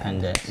Galaxy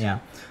pendant. Yeah.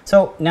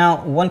 So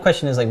now one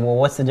question is well,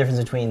 what's the difference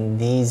between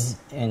these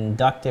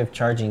inductive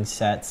charging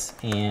sets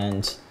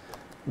and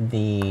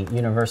the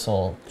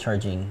universal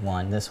charging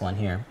one, this one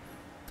here?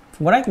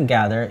 From what I can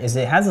gather is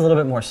it has a little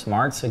bit more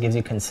smarts, so it gives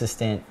you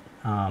consistent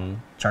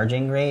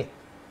charging rate.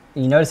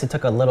 You notice it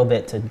took a little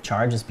bit to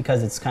charge. It's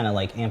because it's kind of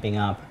like amping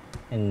up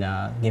and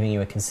giving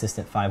you a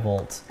consistent 5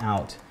 volts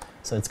out.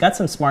 So it's got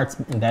some smarts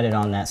embedded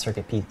on that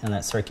circuit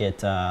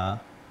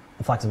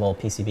flexible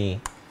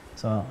PCB.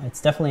 So it's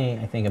definitely,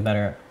 I think, a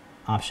better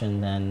option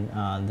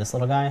than this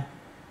little guy.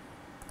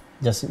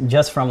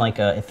 Just from like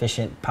a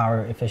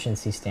power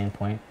efficiency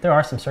standpoint. There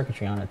are some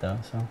circuitry on it though,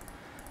 so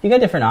you got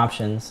different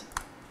options.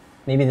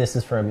 Maybe this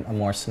is for a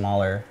more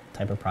smaller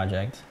type of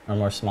project, or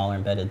more smaller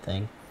embedded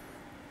thing.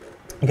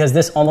 Because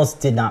this almost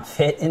did not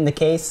fit in the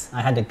case.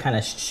 I had to kind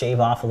of shave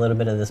off a little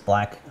bit of this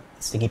black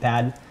sticky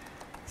pad.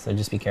 So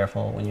just be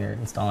careful when you're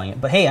installing it.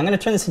 But hey, I'm going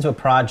to turn this into a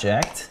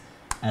project,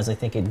 as I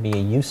think it'd be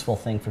a useful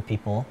thing for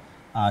people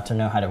to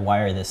know how to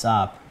wire this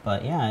up.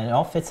 But yeah, it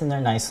all fits in there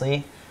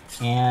nicely.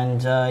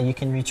 And you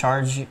can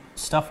recharge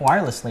stuff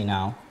wirelessly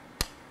now,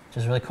 which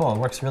is really cool. It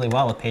works really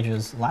well with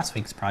Pedro's last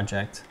week's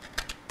project.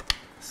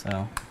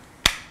 So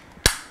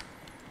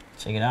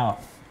check it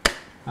out.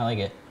 I like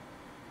it.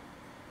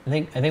 I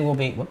think we'll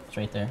be, whoops,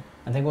 right there.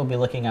 I think we'll be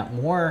looking at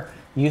more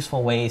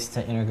useful ways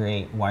to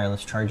integrate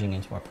wireless charging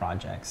into our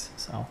projects.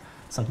 So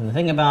something to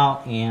think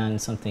about, and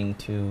something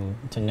to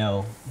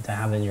know, to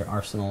have in your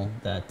arsenal,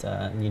 that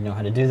you know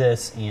how to do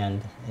this,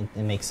 and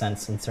it makes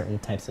sense in certain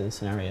types of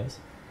scenarios.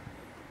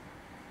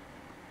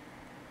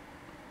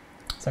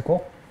 Is that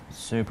cool?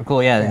 Super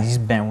cool. Yeah, he's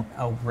been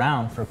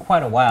around for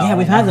quite a while. Yeah,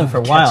 we've had them for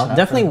a while.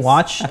 Definitely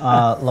watch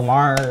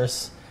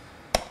Lamar's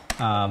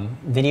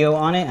video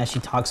on it, as she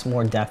talks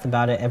more depth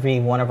about it. Every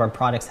one of our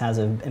products has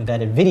an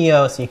embedded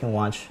video, so you can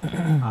watch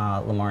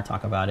Lamar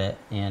talk about it,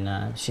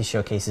 and she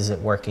showcases it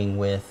working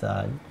with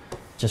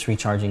just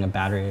recharging a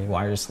battery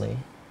wirelessly.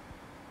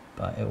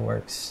 But it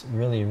works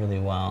really, really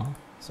well,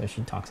 so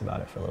she talks about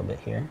it for a little bit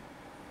here.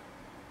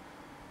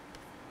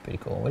 Pretty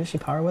cool. What does she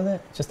power with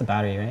it? Just the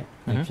battery, right?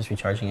 Like just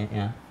recharging it,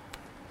 yeah.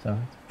 So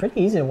it's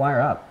pretty easy to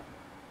wire up.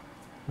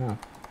 Oh,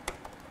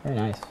 very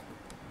nice.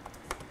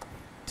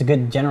 It's a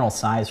good general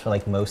size for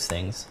like most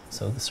things.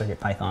 So the Circuit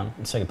Playground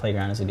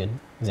is a good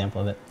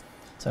example of it.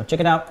 So check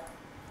it out.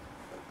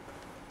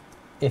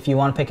 If you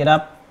want to pick it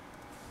up,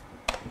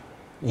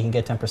 you can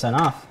get 10%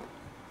 off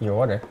your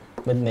order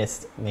with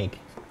MusicMaker.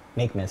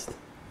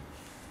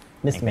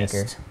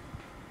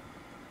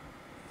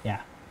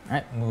 Yeah. All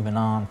right, moving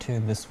on to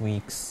this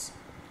week's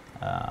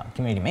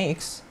Community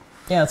Makes.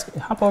 Yeah, let's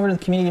hop over to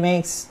the Community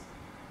Makes.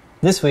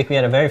 This week we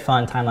had a very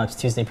fun Time-Lapse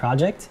Tuesday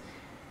project,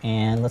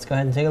 and let's go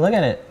ahead and take a look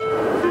at it.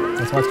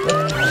 Let's watch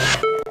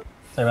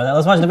Sorry about that.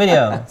 Let's watch the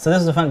video. So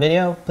this is a fun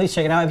video. Please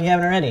check it out if you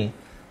haven't already.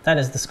 That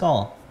is the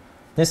skull.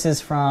 This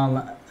is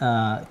from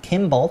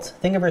Kim Bolt,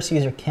 Thingiverse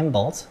user Kim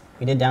Bolt.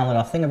 We did download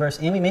off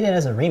Thingiverse, and we made it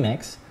as a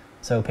remix.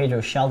 So Pedro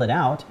shelled it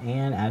out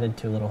and added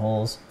two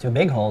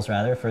big holes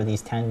rather, for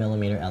these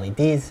 10mm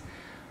LEDs.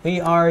 We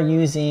are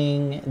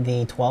using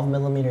the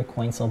 12mm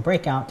coin cell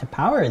breakout to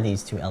power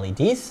these two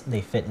LEDs.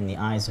 They fit in the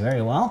eyes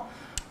very well.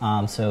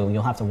 So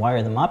you'll have to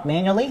wire them up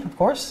manually, of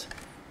course.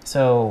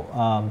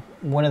 So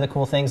one of the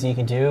cool things you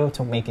can do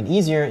to make it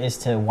easier is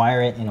to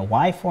wire it in a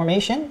Y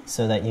formation,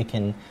 so that you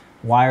can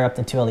wire up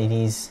the two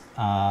LEDs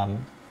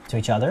to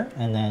each other,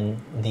 and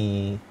then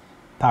the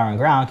power and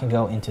ground can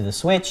go into the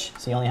switch.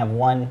 So you only have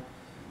one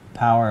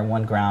power and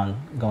one ground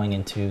going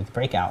into the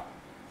breakout.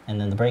 And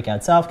then the breakout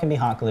itself can be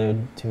hot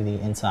glued to the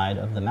inside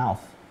of the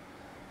mouth.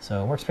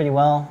 So it works pretty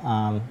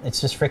well. It's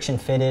just friction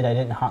fitted. I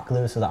didn't hot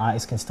glue, so the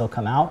eyes can still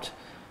come out.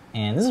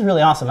 And this is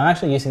really awesome. I'm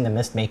actually using the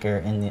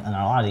MusicMaker in a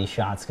lot of these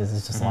shots because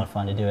it's just a lot of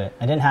fun to do it.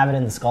 I didn't have it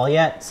in the skull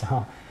yet,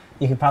 so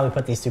you could probably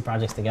put these two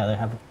projects together,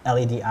 have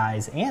LED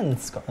eyes and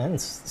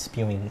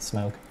spewing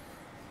smoke.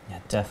 Yeah,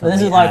 definitely.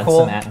 This is a lot of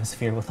cool. Some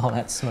atmosphere with all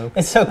that smoke.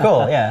 It's so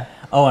cool, yeah.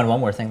 Oh, and one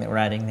more thing that we're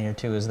adding there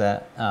too is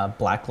that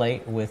black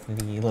light with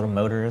the little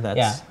motor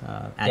that's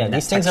adding that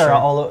these things texture. are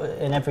all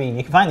in every.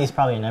 You can find these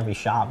probably in every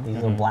shop. These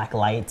little black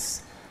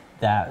lights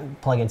that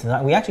plug into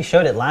that. We actually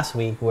showed it last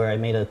week where I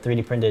made a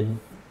 3D printed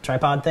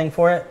tripod thing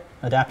for it,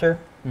 adapter.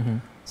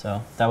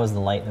 So that was the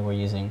light that we're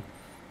using.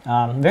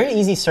 Very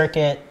easy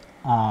circuit.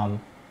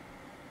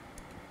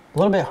 A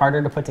little bit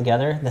harder to put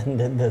together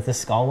than the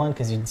skull one,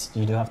 because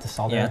you do have to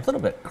solder. Yeah, it's a little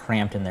bit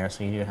cramped in there,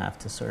 so you do have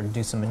to sort of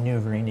do some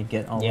maneuvering to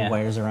get all the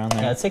wires around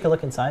there. Yeah, let's take a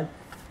look inside,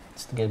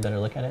 just to get a better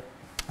look at it.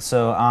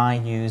 So I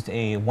used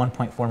a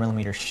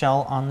 1.4mm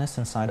shell on this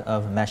inside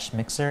of Mesh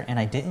Mixer, and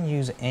I didn't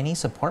use any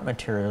support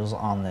materials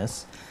on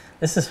this.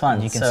 This is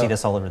fun. You can see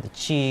this all over the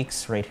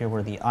cheeks, right here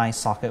where the eye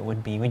socket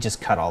would be. We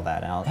just cut all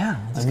that out. Yeah.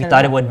 We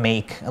thought it would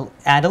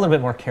add a little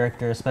bit more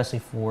character, especially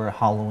for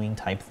Halloween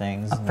type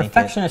things. A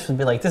perfectionist would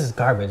be like, this is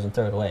garbage and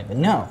throw it away. But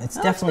no, it's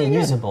definitely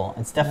usable.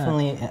 It's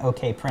definitely an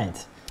okay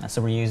print.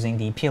 So we're using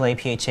the PLA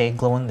PHA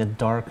glow in the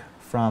dark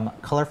from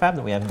ColorFab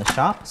that we have in the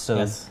shop.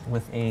 So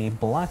with a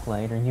black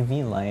light or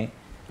UV light,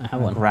 I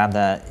have one. Grab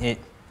that. It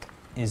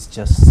is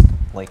just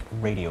like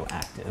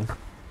radioactive.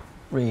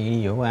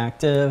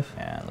 Radioactive.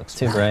 Yeah, it looks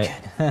too bright.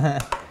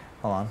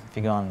 Hold on. If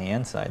you go on the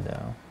inside,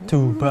 though,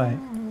 too bright.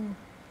 And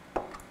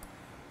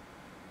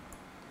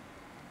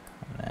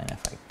then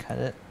if I cut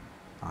it,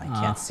 I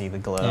can't see the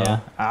glow. Yeah.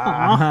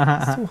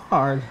 It's too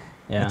hard.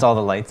 Yeah. It's all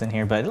the lights in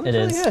here, but it looks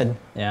really good.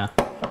 Yeah.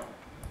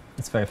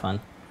 It's very fun.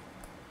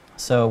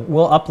 So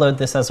we'll upload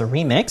this as a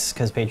remix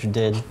because Pedro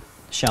did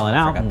shell it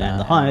out and then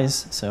the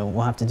highs, so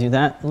we'll have to do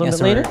that a little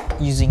bit later.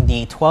 We're using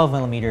the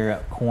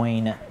 12mm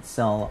coin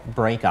cell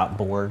breakout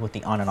board with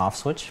the on and off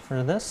switch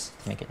for this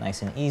to make it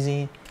nice and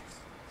easy.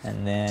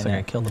 And then so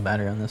I killed the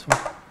battery on this one.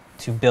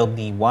 To build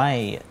the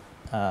Y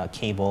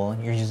cable,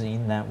 you're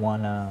using that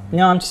one.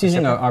 No, I'm just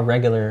using our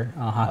regular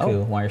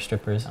Haku wire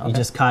strippers. You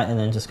just cut and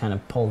then just kind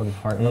of pull them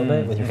apart a little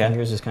bit with your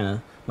fingers, just kind of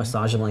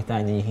massage them like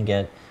that, and then you can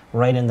get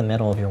right in the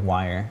middle of your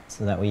wire,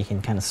 so that way you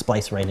can kind of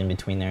splice right in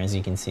between there, as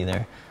you can see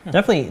there.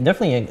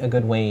 Definitely a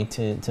good way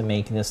to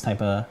make this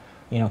type of,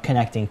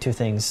 connecting two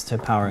things to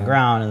power and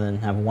ground, and then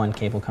have one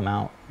cable come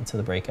out into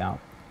the breakout.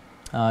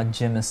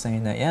 Jim is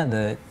saying that,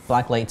 the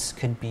black lights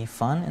could be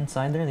fun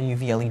inside there, the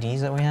UV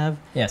LEDs that we have.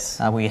 Yes.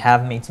 We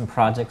have made some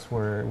projects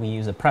where we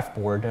use a pref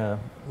board to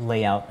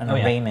lay out an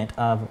arrayment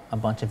of a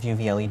bunch of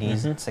UV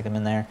LEDs and stick them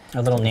in there.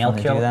 A little nail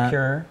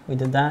cure, we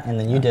did that, and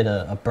then you did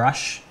a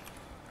brush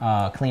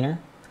cleaner.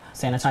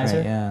 Sanitizer,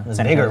 right, yeah. This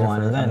bigger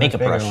one, a makeup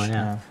brush. One,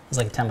 It's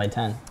like a 10 by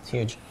 10. It's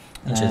huge.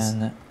 Inches.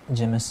 And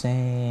Jim is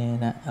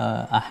saying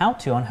a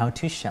how-to on how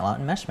to shell out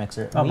in Mesh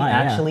Mixer. Oh, we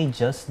actually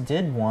just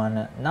did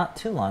one not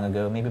too long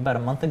ago, maybe about a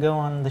month ago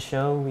on the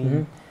show.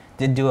 We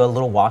did do a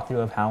little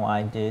walkthrough of how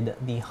I did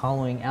the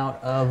hollowing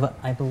out of,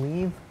 I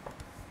believe,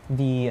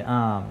 the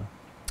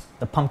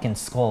pumpkin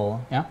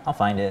skull. Yeah, I'll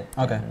find it.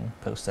 Okay. And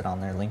post it on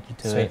there. Link you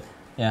to Sweet. it.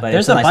 Yeah, but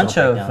there's a bunch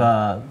of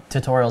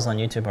tutorials on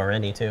YouTube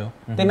already too.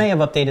 They may have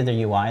updated their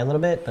UI a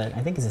little bit, but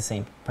I think it's the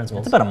same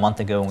principles. It's about a month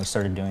ago when we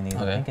started doing these.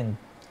 I think in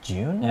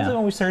June was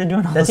when we started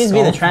doing all that the seems to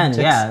be the trend.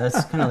 Yeah,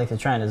 that's kind of like the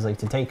trend, is like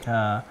to take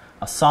a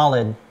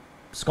solid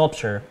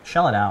sculpture,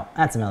 shell it out,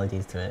 add some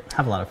LEDs to it,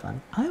 have a lot of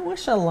fun. I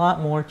wish a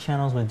lot more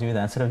channels would do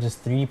that instead of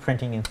just 3D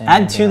printing and things.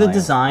 Add to the like,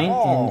 design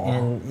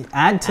and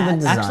add to the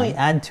design. Actually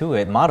add to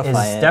it,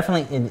 modify it. It's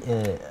definitely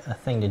a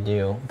thing to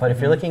do. But if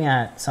you're looking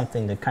at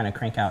something to kind of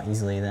crank out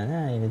easily, then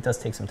it does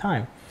take some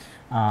time.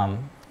 I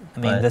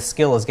mean, the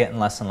skill is getting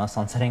less and less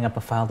on setting up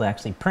a file to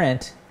actually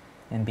print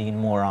and being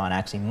more on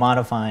actually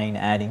modifying,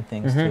 adding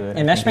things to it.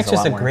 And MeshMaker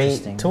is a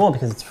great tool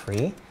because it's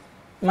free.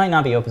 It might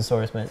not be open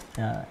source, but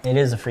it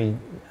is a free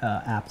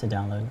app to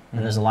download.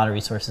 And there's a lot of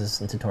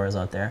resources and tutorials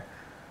out there.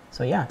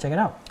 So yeah, check it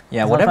out.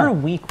 Yeah, whatever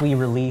week we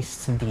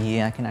released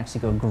I can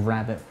actually go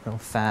grab it real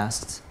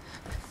fast.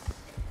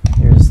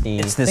 Here's the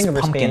It's this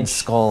pumpkin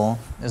skull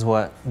is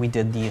what we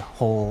did the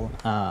whole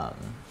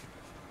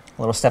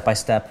little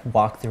step-by-step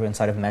walkthrough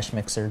inside of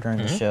MeshMixer during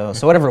the show.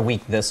 So whatever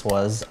week this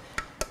was,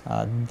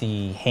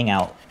 the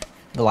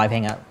live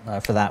hangout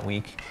for that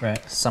week,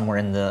 right? Somewhere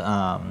in the,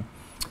 I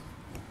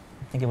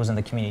think it was in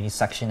the community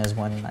section is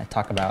when I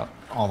talk about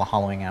all the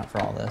hollowing out for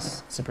all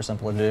this. Super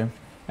simple to do.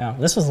 Yeah,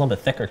 this was a little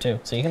bit thicker too,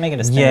 so you can make it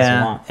as thin as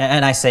you want.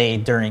 And I say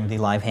during the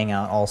live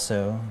hangout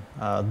also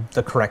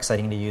the correct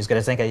setting to use,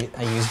 because I think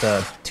I used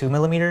a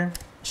 2mm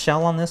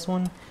shell on this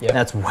one. Yep.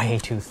 That's way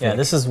too thick. Yeah,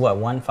 this is what,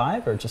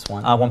 1.5 or just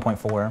 1?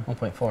 1.4.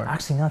 1.4.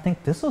 Actually, no, I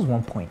think this was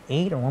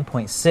 1.8 or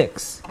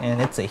 1.6,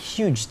 and it's a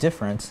huge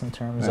difference in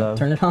terms of...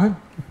 Turn it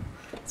on.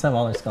 Let's have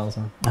all their skulls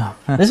on. Oh.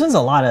 This one's a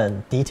lot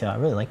of detail. I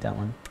really like that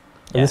one.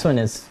 Yeah. This one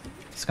is...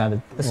 It's got a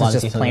lot this of is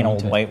just detail plain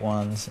old white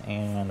ones,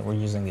 and we're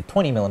using the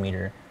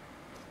 20mm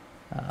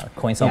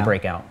coin cell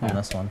breakout on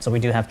this one. So we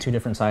do have two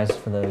different sizes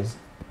for those,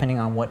 depending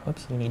on what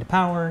you need to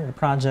power your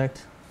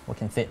project, what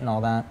can fit and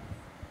all that.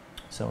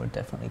 So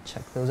definitely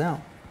check those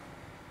out.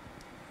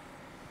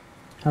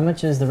 How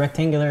much is the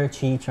rectangular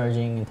Qi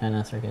charging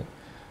antenna circuit?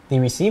 The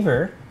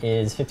receiver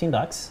is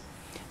 $15.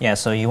 Yeah,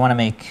 so you want to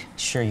make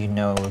sure you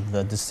know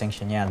the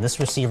distinction. Yeah, this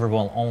receiver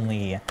will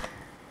only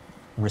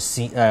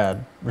receive a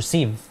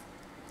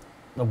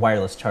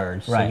wireless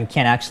charge. Right. So you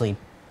can't actually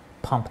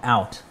pump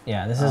out.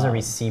 Yeah, this is a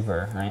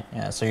receiver, right?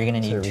 Yeah, so you're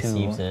going to need it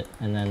receives it,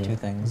 and then two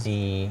things.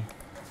 The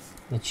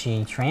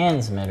Qi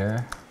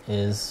transmitter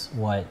is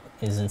what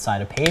is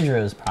inside of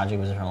Pedro's project,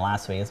 which was from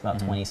last week. It's about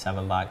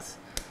 $27.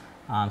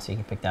 So you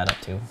can pick that up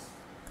too.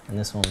 And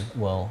this one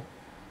will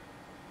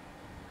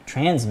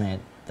transmit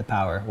the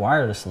power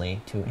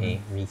wirelessly to a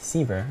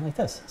receiver like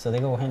this. So they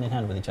go hand in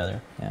hand with each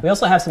other. Yeah. We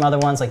also have some other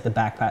ones like the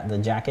backpack, the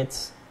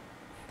jackets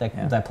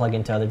that plug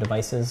into other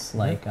devices,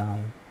 like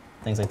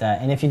things like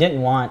that. And if you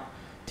didn't want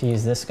to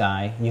use this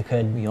guy, you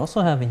could. We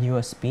also have a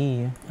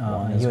USB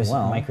one as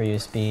well.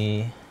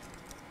 microUSB.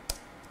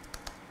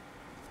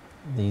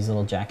 These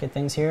little jacket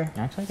things here.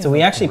 So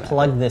we actually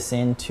plugged this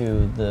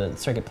into the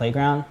Circuit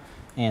Playground,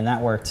 and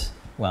that worked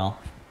well.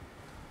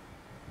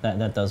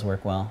 That does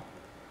work well.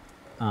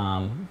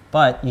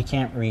 But you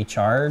can't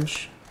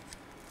recharge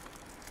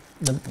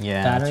the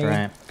battery. That's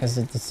right. Because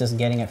it's just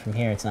getting it from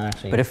here. It's not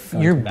actually. But if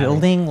you're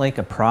building like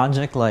a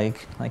project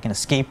like an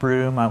escape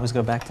room, I always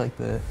go back to like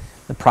the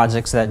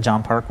projects that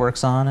John Park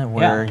works on,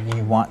 where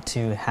you want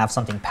to have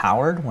something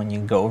powered when you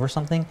go over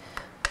something.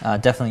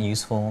 Definitely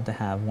useful to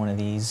have one of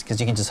these, because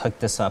you can just hook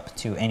this up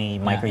to any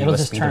micro USB it'll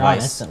just turn device.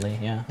 on instantly.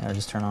 Yeah. It'll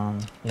just turn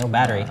on. No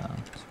battery.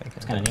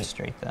 It's kind of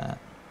demonstrate that.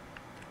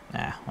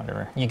 Nah,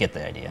 whatever. You get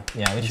the idea.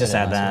 Yeah, we just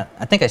add that.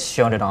 I think I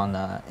showed it on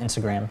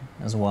Instagram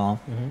as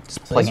well.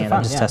 Just plugging it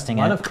in, just testing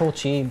it. A lot of cool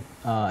Qi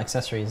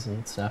accessories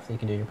and stuff that you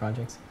can do in your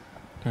projects.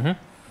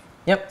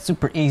 Yep.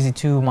 Super easy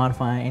to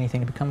modify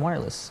anything to become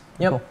wireless.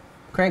 Yep. Cool.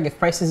 Craig, if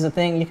price is a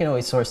thing, you can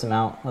always source them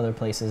out other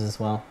places as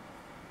well.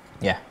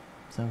 Yeah.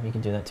 So you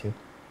can do that too.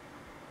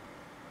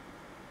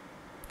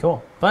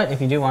 Cool. But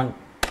if you do want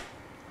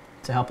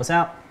to help us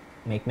out,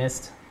 make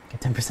Mist, get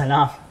 10%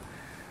 off.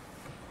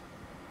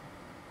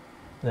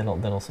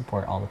 That'll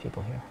support all the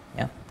people here.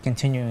 Yeah.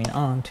 Continuing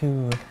on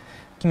to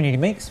Community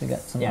Makes, we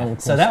got some other cool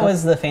so that stuff.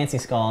 was the fancy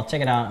skull.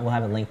 Check it out. We'll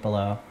have a link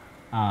below,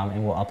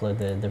 and we'll upload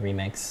the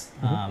remix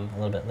a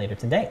little bit later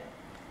today.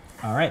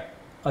 All right.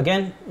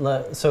 Again,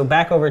 so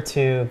back over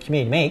to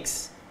Community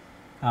Makes.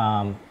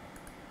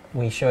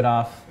 We showed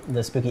off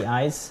the spooky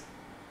eyes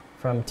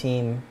from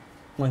Team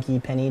Monkey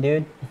Penny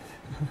Dude.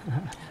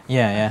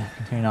 Yeah.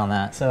 Continuing on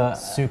that. So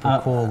super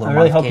cool. Little I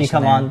really hope you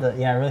come there. on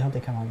I really hope they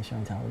come on the show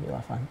and tell. It'll be a lot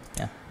of fun.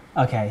 Yeah.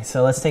 Okay,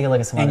 so let's take a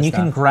look at some other stuff. And you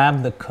can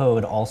grab the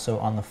code also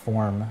on the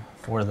form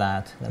for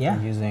that we're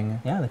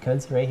using. Yeah, the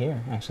code's right here,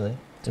 actually.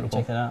 So you can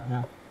check that out.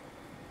 Yeah.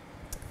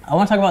 I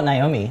want to talk about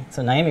Naomi.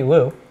 So Naomi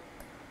Wu.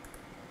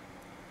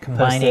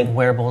 Combining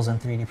wearables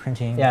and 3D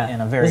printing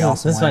in a very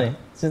awesome way.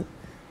 Funny.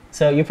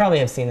 So you probably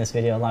have seen this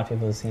video. A lot of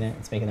people have seen it.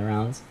 It's making the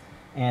rounds.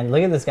 And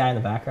look at this guy in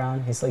the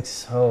background. He's like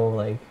so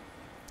like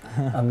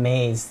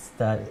amazed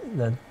that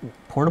the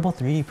portable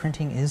 3D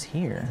printing is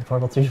here. The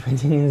portable 3D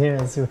printing is here.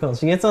 It's super cool.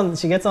 She kind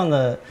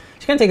of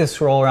takes a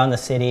stroll around the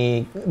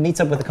city, meets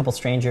up with a couple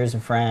strangers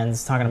and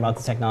friends, talking about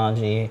the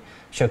technology,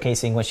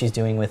 showcasing what she's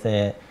doing with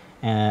it,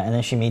 and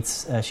then she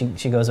meets.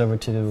 She goes over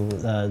to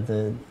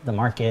the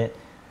market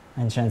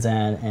in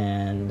Shenzhen,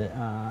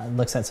 and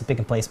looks at some pick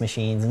and place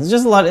machines. And it's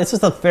just a lot. It's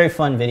just a very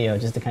fun video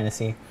just to kind of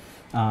see.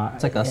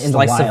 It's like a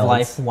slice of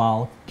life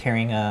while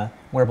carrying a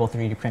wearable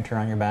 3D printer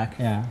on your back.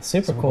 Yeah,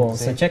 super cool.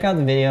 So check out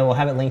the video. We'll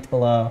have it linked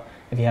below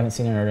if you haven't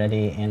seen it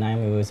already. And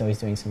Naomi was always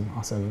doing some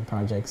awesome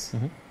projects.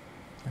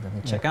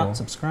 Check out,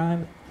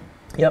 subscribe.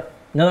 Yep.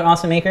 Another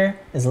awesome maker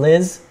is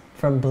Liz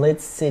from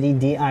Blitz City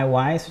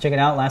DIY. So check it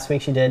out. Last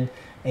week she did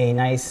a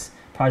nice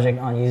project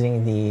on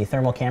using the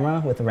thermal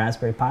camera with the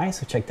Raspberry Pi.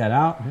 So check that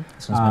out.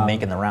 This one's been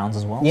making the rounds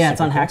as well. Yeah, super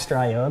it's on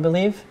Hackster.io, I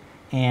believe.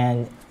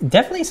 And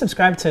definitely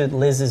subscribe to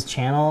Liz's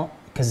channel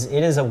because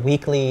it is a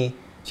weekly.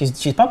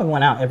 She's pumping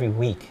one out every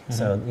week,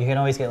 so you can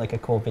always get like a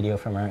cool video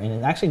from her. And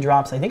it actually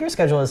drops. I think her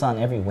schedule is on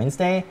every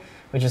Wednesday,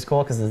 which is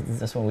cool because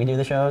that's when we do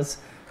the shows.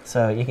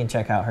 So you can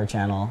check out her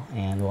channel,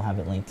 and we'll have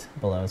it linked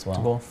below as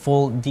well.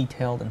 Full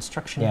detailed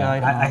instruction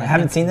guide. I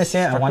haven't seen this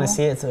yet. I want to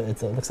see it.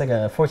 It looks like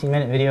a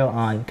 14-minute video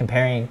on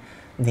comparing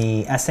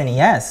the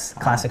SNES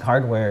classic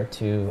hardware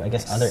to, I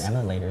guess, other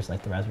emulators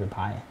like the Raspberry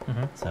Pi.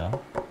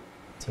 So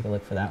take a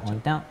look for that one.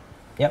 Down.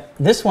 Yep.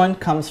 This one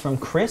comes from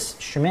Chris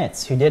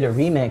Schmitz, who did a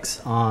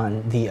remix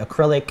on the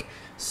Acrylic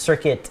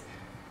Circuit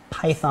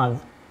Python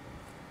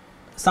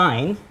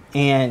sign.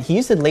 And he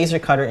used a laser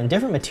cutter and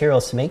different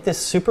materials to make this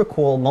super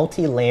cool,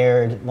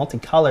 multi-layered,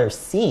 multicolor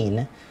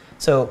scene.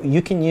 So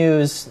you can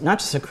use not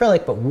just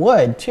acrylic, but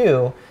wood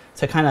too,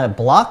 to kind of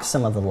block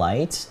some of the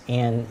light.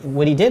 And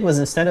what he did was,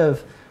 instead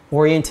of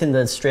orienting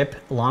the strip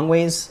long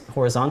ways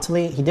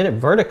horizontally, he did it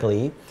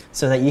vertically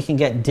so that you can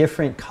get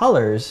different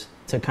colors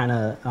to kind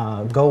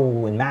of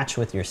go and match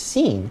with your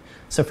scene.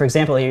 So for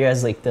example, here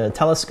has like the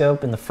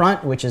telescope in the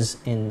front, which is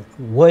in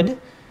wood,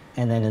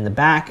 and then in the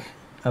back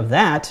of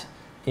that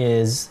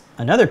is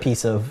another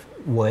piece of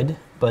wood,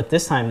 but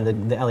this time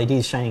the LED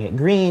is shining at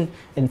green,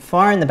 and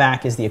far in the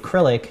back is the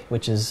acrylic,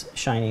 which is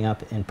shining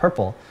up in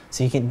purple.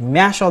 So you can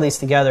mash all these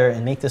together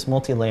and make this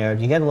multi-layered.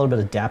 You get a little bit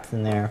of depth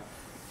in there.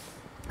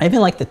 I even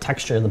like the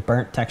texture, the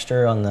burnt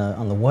texture on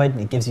the wood.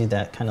 It gives you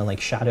that kind of like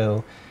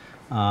shadow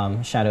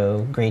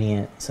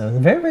gradient. So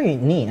very, very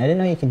neat. I didn't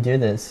know you could do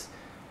this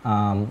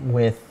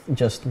with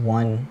just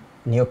one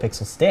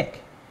NeoPixel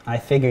stick. I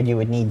figured you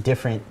would need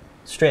different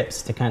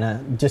strips to kind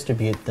of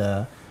distribute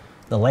the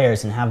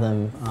layers and have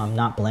them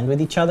not blend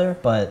with each other,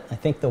 but I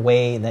think the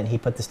way that he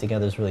put this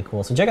together is really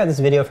cool. So check out this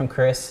video from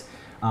Chris.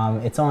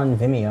 It's on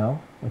Vimeo,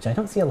 which I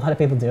don't see a lot of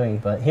people doing,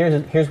 but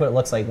here's what it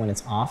looks like when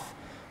it's off.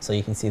 So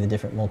you can see the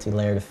different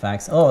multi-layered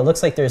effects. Oh, it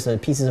looks like there's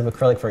pieces of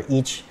acrylic for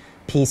each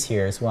piece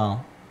here as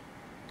well,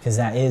 because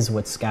that is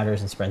what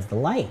scatters and spreads the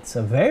light.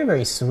 So very,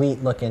 very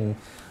sweet looking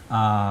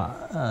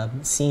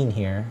scene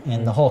here,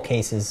 and the whole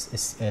case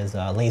is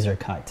laser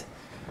cut.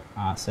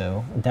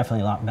 So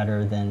definitely a lot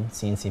better than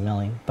CNC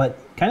milling, but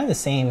kind of the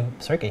same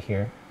circuit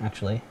here,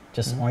 actually,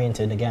 just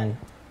oriented again,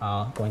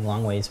 going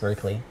long ways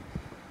vertically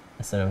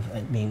instead of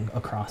it being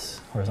across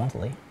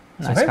horizontally.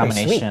 Nice so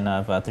combination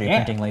of 3D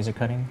printing, laser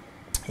cutting.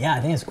 Yeah,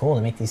 I think it's cool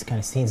to make these kind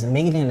of scenes and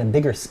make it in a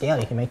bigger scale.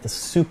 You can make this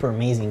super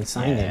amazing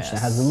signage that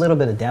has a little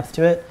bit of depth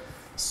to it.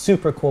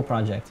 Super cool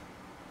project.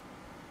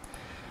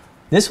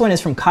 This one is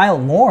from Kyle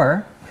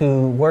Moore,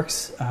 who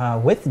works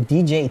with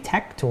DJ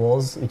Tech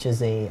Tools, which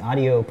is a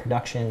audio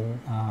production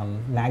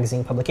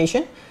magazine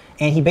publication.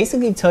 And he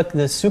basically took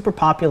the super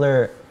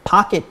popular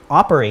Pocket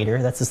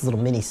Operator, that's this little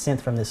mini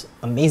synth from this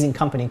amazing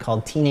company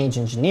called Teenage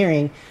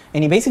Engineering,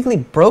 and he basically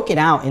broke it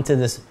out into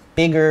this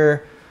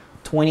bigger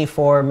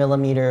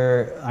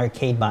 24mm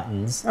arcade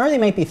buttons, or they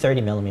might be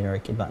 30mm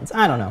arcade buttons,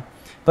 I don't know.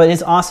 But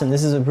it's awesome.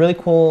 This is a really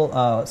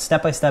cool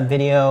step-by-step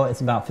video.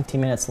 It's about 15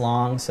 minutes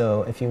long,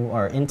 so if you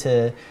are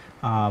into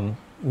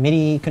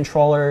MIDI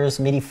controllers,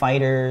 MIDI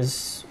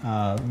fighters,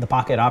 the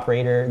Pocket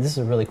Operator, this is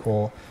a really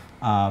cool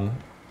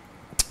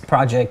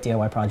project,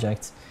 DIY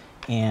project.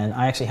 And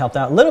I actually helped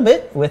out a little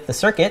bit with the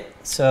circuit.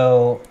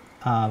 So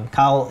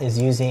Kyle is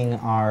using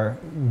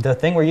the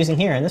thing we're using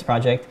here in this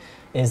project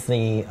is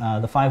the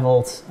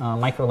 5-volt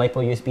micro LiPo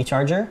USB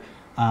charger,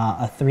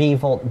 a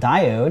 3-volt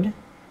diode,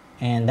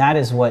 and that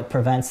is what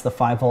prevents the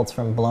 5 volts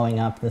from blowing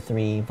up the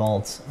 3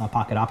 volts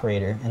Pocket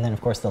Operator, and then of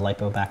course the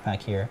LiPo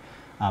backpack here.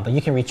 But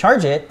you can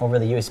recharge it over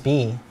the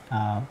USB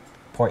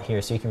port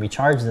here, so you can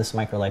recharge this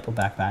micro LiPo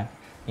backpack.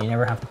 You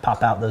never have to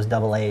pop out those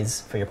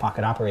AA's for your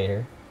Pocket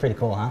Operator. Pretty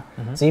cool, huh?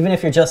 So even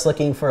if you're just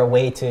looking for a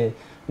way to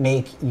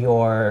make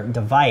your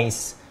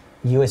device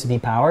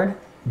USB powered,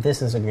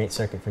 this is a great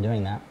circuit for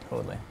doing that.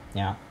 Totally.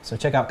 Yeah, so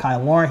check out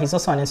Kyle Moore. He's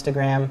also on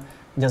Instagram.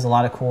 He does a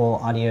lot of cool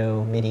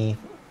audio MIDI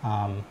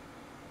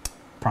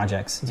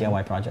projects,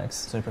 DIY projects.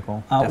 Super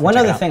cool. One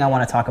other thing I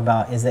want to talk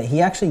about is that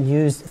he actually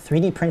used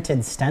 3D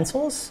printed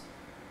stencils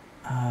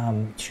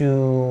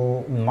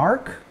to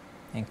mark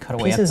and cut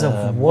away pieces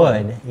of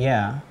wood.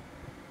 Yeah.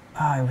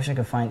 Oh, I wish I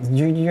could find.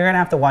 You're going to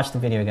have to watch the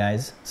video,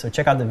 guys. So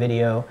check out the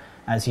video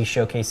as he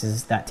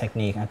showcases that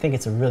technique. I think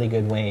it's a really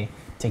good way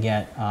to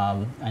get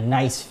a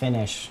nice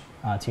finish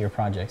to your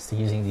projects, to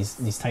using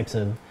these types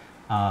of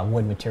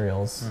wood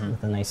materials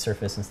with a nice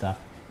surface and stuff.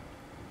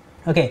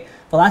 Okay,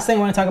 the last thing I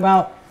want to talk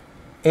about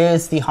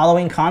is the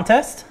Halloween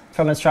contest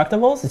from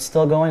Instructables. It's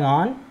still going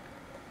on.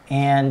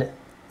 And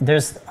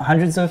there's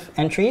hundreds of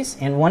entries,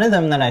 and one of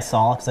them that I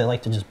saw, because I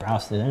like to just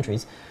browse through the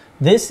entries,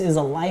 this is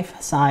a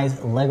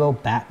life-size Lego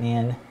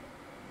Batman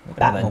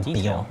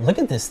Batmobile. Look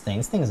at this thing.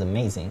 This thing is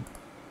amazing.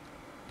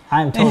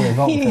 I'm totally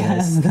voting for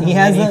this. He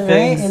has the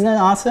right? Isn't that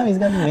awesome? He's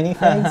got the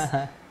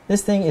minifigs.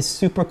 This thing is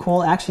super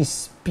cool. It actually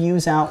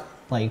spews out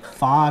like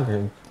fog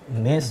or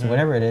mist,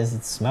 whatever it is.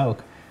 It's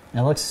smoke.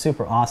 And it looks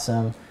super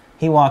awesome.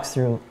 He walks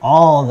through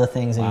all the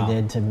things that he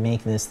did to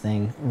make this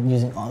thing,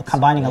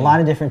 combining a lot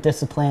of different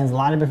disciplines, a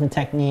lot of different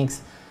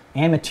techniques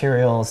and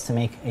materials to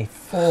make a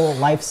full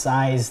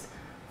life-sized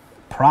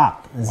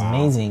prop. It's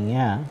amazing,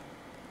 yeah.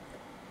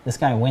 This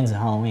guy wins at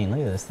Halloween. Look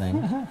at this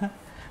thing.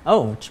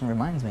 Oh, which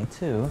reminds me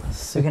too,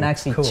 we can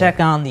actually check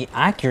on the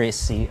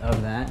accuracy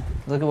of that.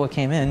 Look at what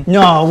came in.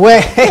 No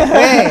way!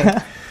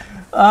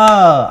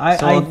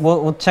 Oh,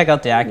 we'll check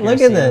out the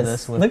accuracy. Look at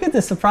this. Look at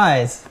this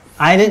surprise.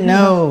 I didn't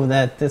know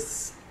that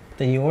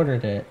you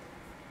ordered it.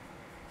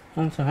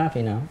 I'm so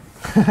happy now.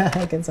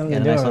 I get something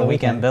to do over the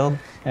weekend build.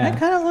 Yeah. That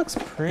kind of looks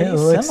pretty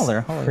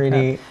similar.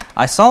 Pretty.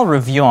 I saw a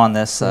review on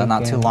this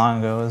not too long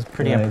ago. I was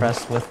pretty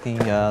impressed with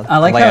the I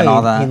like layout and all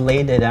how that. he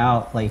laid it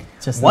out like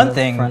just one the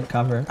thing. Front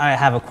cover. I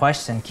have a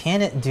question.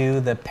 Can it do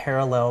the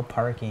parallel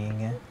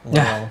parking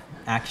little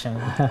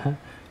action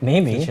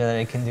Maybe feature that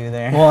it can do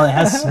there? Well, it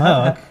has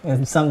smoke.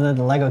 It's something that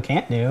the Lego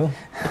can't do.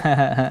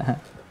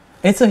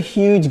 It's a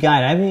huge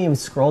guide. I haven't even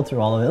scrolled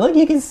through all of it. Look,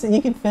 you can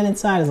fit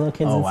inside. There's little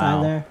kids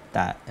inside there.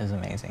 That is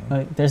amazing.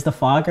 Look, there's the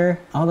fogger.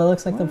 Oh, that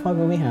looks like the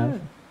fogger we have.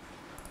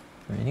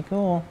 Pretty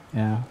cool.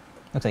 Yeah.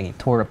 Looks like he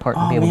tore it apart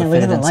to be able to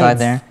fit it inside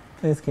there. Look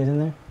at this kid in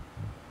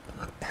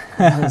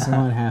there. He's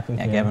one happy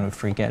kid. Gavin would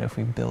freak out if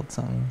we built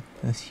something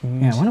this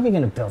huge. Yeah, when are we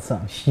going to build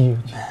something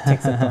huge?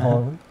 Takes up the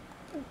whole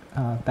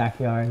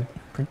backyard.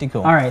 Pretty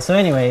cool. All right, so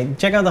anyway,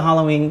 check out the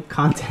Halloween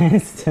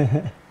contest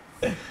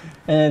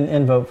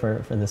and vote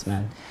for this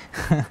man.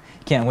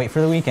 Can't wait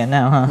for the weekend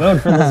now, huh?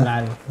 Vote for this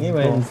man. He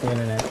wins the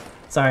internet.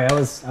 Sorry, I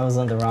was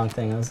on the wrong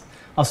thing. I was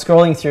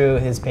scrolling through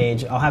his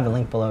page. I'll have a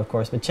link below, of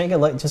course, but check it.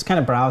 Just kind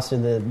of browse through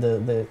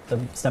the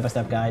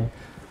step-by-step guide,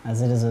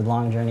 as it is a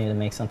long journey to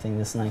make something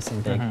this nice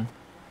and big.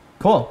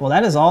 Cool. Well,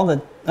 that is all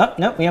the. Oh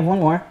nope, we have one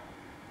more.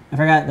 I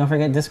forgot. Don't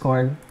forget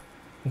Discord.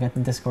 We got the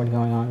Discord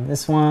going on.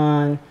 This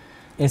one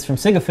is from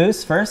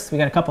Sigafus first. We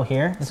got a couple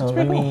here. So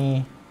let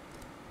me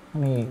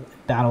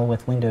battle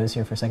with Windows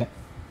here for a second.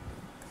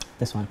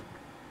 This one.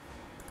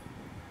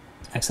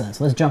 Excellent.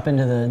 So let's jump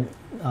into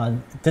the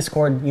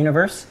Discord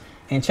universe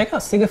and check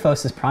out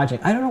Sigafos'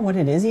 project. I don't know what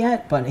it is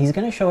yet, but he's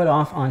going to show it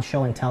off on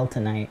Show and Tell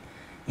tonight,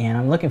 and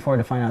I'm looking forward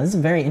to finding out. This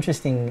is very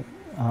interesting.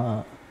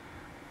 I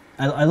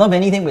love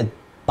anything with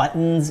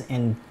buttons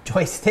and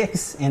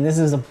joysticks, and this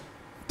is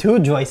 2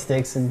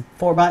 joysticks and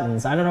 4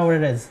 buttons. I don't know what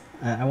it is.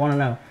 I want to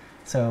know.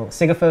 So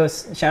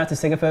Sigafos, shout out to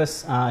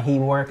Sigafos. He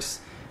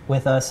works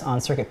with us on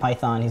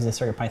CircuitPython. He's a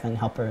CircuitPython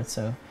helper.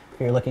 So if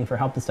you're looking for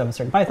help and stuff with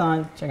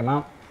CircuitPython, check him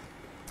out.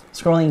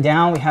 Scrolling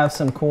down, we have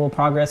some cool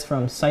progress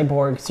from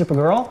Cyborg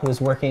Supergirl,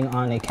 who's working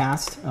on a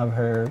cast of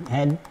her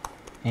head,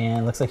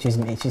 and looks like she's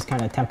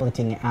kind of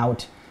templating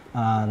out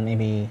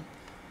maybe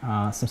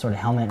some sort of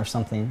helmet or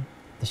something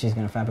that she's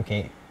going to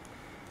fabricate.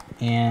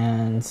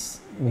 And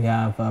we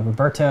have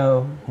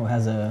Roberto, who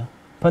has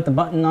put the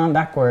button on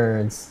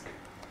backwards.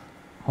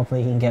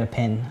 Hopefully he can get a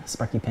pin, a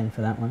Sparky pin for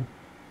that one.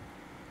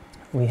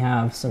 We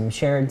have some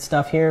shared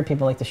stuff here.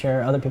 People like to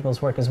share other people's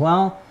work as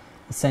well.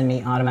 Send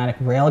me automatic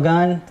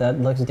railgun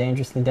that looks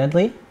dangerously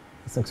deadly.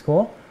 This looks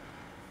cool.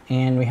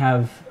 And we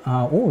have,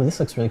 oh, this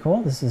looks really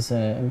cool. This is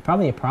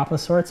probably a prop of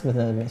sorts with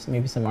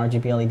maybe some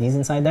RGB LEDs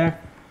inside there.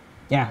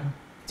 Yeah,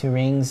 2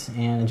 rings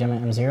and a Gemma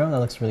M0. That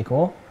looks really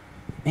cool.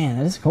 Man,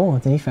 that is cool.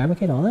 Did he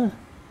fabricate all that?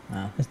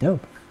 Wow, that's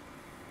dope.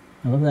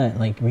 I love that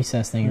like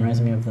recess thing. It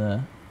reminds me of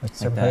the like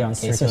on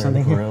case or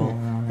something.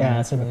 Yeah,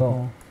 that's super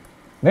cool.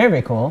 Very,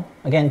 very cool.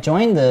 Again,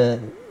 join the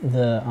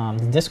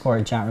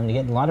Discord chat room to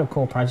get a lot of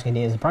cool project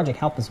ideas and project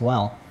help as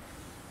well.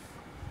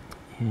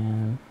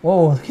 And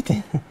whoa, look at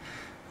that.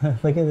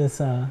 Look at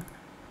this.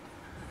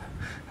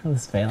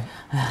 This fail.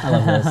 I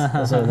love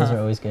this. Those are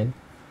always good.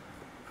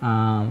 We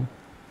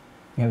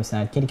have a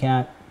sad kitty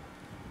cat.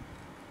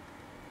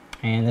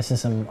 And this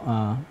is some.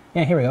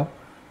 Yeah, here we go.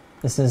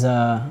 This is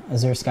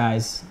Azure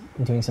Skies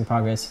doing some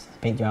progress,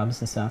 paint jobs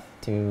and stuff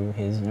to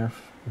his Nerf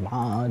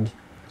mod.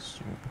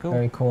 Super cool.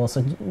 Very cool.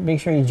 So make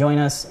sure you join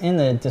us in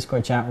the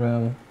Discord chat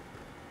room,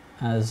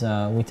 as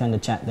we tend to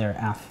chat there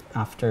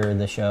after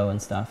the show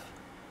and stuff.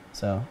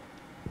 So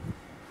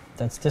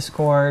that's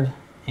Discord,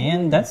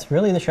 and that's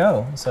really the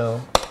show.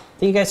 So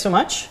thank you guys so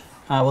much.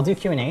 We'll do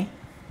Q&A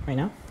right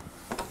now.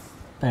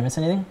 Did I miss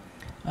anything?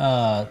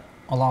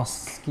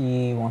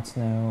 Olowski wants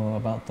to know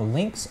about the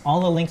links. All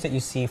the links that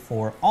you see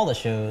for all the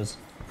shows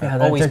are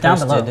they're always down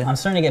posted. below. I'm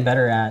starting to get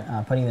better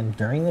at putting them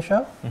during the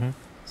show.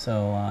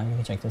 So you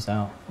can check this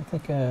out. I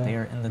think they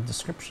are in the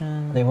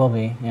description. They will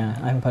be, yeah.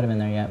 I haven't put them in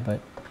there yet, but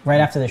right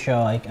after the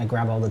show, I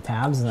grab all the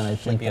tabs and then I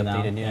link them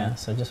out. Yeah,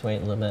 so just wait a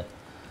little bit.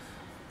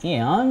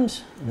 And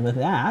with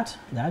that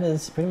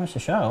is pretty much the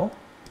show.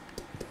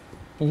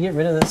 Can you get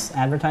rid of this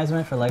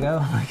advertisement for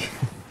Lego?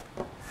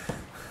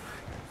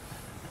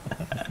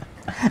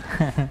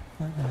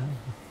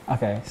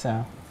 Okay,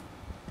 so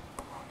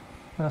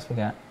what else we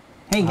got?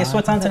 Hey, guess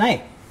what's on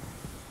tonight?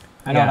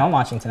 I know what I'm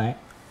watching tonight.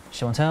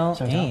 Show and Tell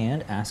Show and Tell.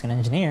 and Ask an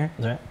Engineer.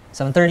 That's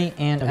right. 7:30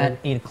 and Okay. at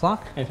 8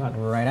 o'clock. 8 o'clock.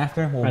 Right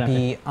after, we'll Right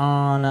be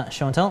on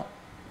Show and Tell,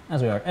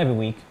 as we are every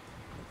week,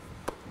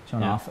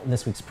 showing Yeah. off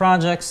this week's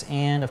projects.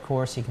 And of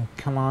course, you can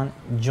come on,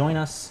 join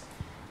us.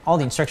 All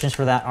the instructions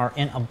for that are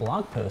in a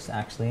blog post,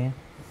 actually,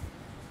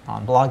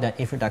 on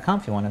blog.afruit.com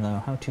if you want to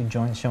know how to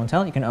join Show and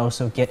Tell. You can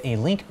also get a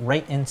link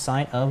right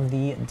inside of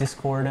the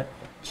Discord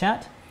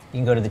chat. You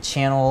can go to the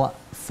channel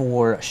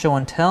for Show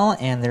and Tell,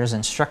 and there's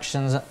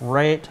instructions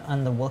right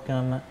on the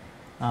welcome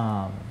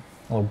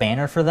little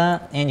banner for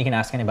that. And you can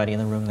ask anybody in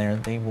the room there.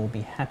 They will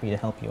be happy to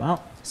help you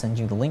out. Send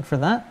you the link for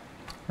that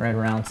right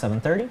around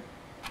 7:30.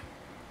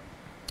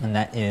 And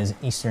that is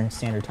Eastern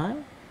Standard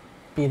Time.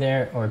 Be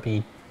there or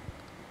be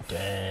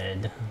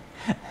dead.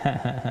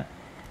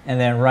 And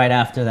then right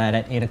after that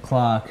at 8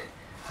 o'clock,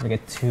 we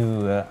get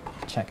to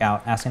check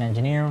out Ask an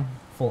Engineer,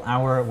 full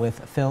hour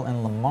with Phil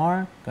and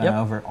Lamar, going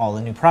over all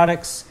the new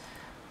products,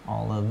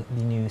 all of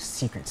the new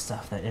secret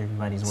stuff that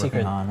everybody's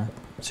working on.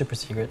 Super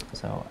secret.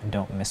 So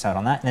don't miss out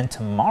on that. And then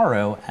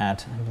tomorrow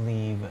at, I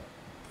believe,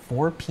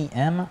 4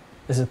 p.m.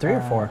 Is it 3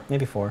 or 4?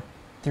 Maybe 4.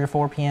 3 or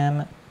 4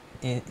 p.m.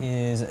 It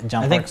is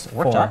John I think Park's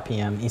 4 workshop.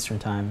 p.m. Eastern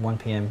Time, 1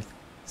 p.m.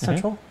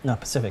 Central? No,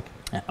 Pacific.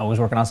 Always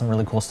working on some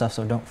really cool stuff,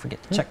 so don't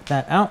forget to check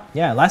that out.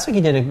 Yeah, last week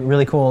you did a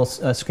really cool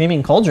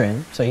Screaming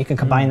Cauldron, so you can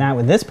combine that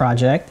with this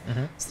project,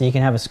 so you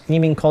can have a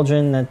Screaming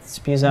Cauldron that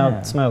spews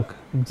out smoke.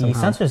 The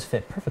somehow. sensors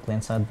fit perfectly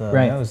inside the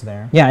Right. nose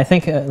there. Yeah, I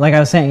think, like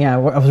I was saying, I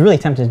was really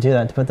tempted to do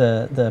that, to put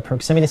the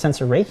proximity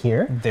sensor right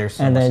here, There's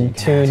so and much then you 2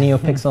 can add.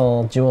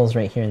 NeoPixel jewels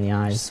right here in the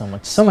eyes. So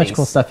much So much space.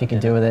 cool stuff you can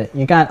do with it.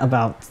 You got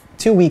about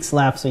 2 weeks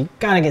left, so you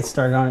got to get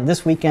started on it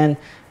this weekend.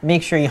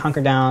 Make sure you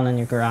hunker down in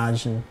your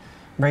garage and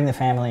bring the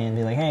family and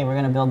be like, hey, we're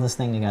going to build this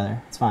thing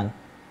together. It's fun.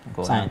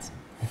 Cool. Science.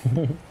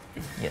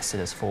 Yes, it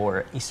is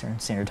for Eastern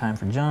Standard Time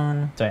for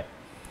John. That's right.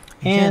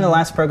 And the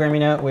last programming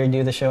note, we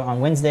do the show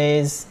on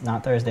Wednesdays,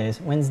 not Thursdays,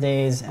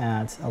 Wednesdays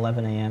at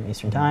 11 a.m.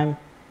 Eastern Time.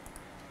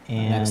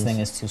 And The next thing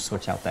is to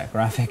switch out that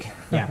graphic.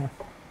 yeah.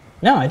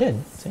 No, I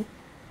did. See?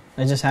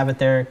 I just have it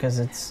there because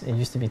it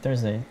used to be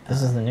Thursday.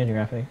 This is the new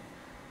graphic.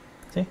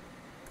 See?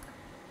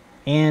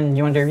 And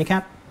you want to do a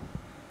recap?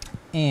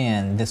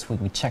 And this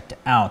week we checked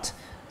out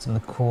some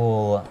of the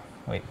cool.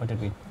 Wait, what did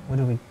we check What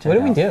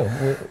did we out?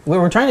 do? We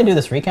were trying to do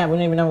this recap. We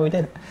didn't even know what we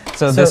did.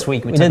 So this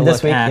week we took did a this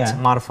look week, at yeah.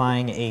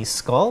 modifying a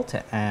skull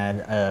to add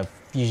a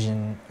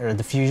fusion or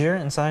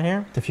diffuser inside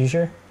here.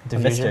 Diffuser?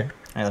 Diffuser. All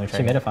right, let me try.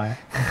 again.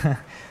 Humidifier.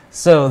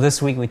 So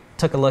this week we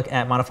took a look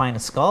at modifying a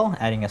skull,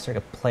 adding a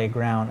Circuit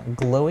Playground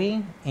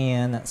glowy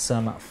and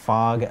some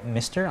fog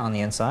mister on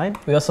the inside.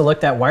 We also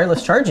looked at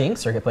wireless charging,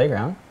 Circuit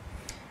Playground.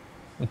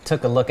 We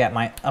took a look at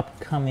my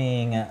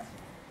upcoming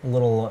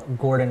little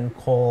Gordon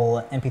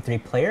Cole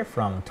MP3 player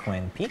from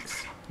Twin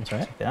Peaks. That's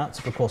right. Check that out.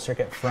 Super cool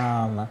circuit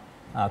from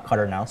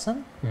Carter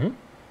Nelson. Mm-hmm. And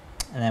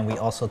then we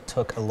also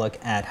took a look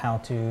at how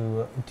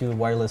to do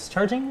wireless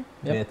charging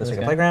with the this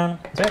Circuit guy. Playground.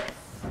 That's right.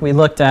 We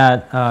looked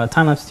at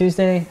Time-Lapse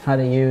Tuesday, how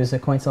to use a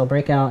coin cell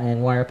breakout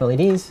and wire up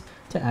LEDs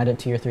to add it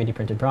to your 3D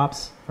printed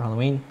props for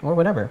Halloween or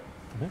whatever.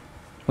 Mm-hmm.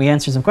 We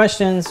answered some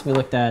questions. We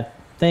looked at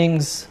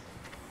things,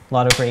 a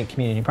lot of great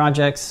community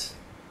projects.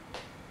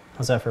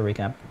 How's that for a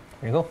recap?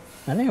 There you go.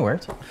 I think it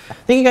worked.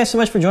 Thank you guys so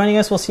much for joining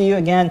us. We'll see you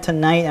again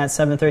tonight at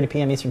 7:30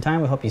 p.m. Eastern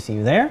Time. We hope you see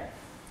you there.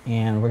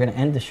 And we're going to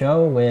end the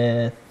show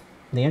with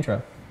the intro.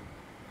 Is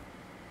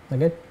that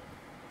good?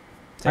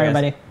 See you All right,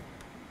 guys. everybody.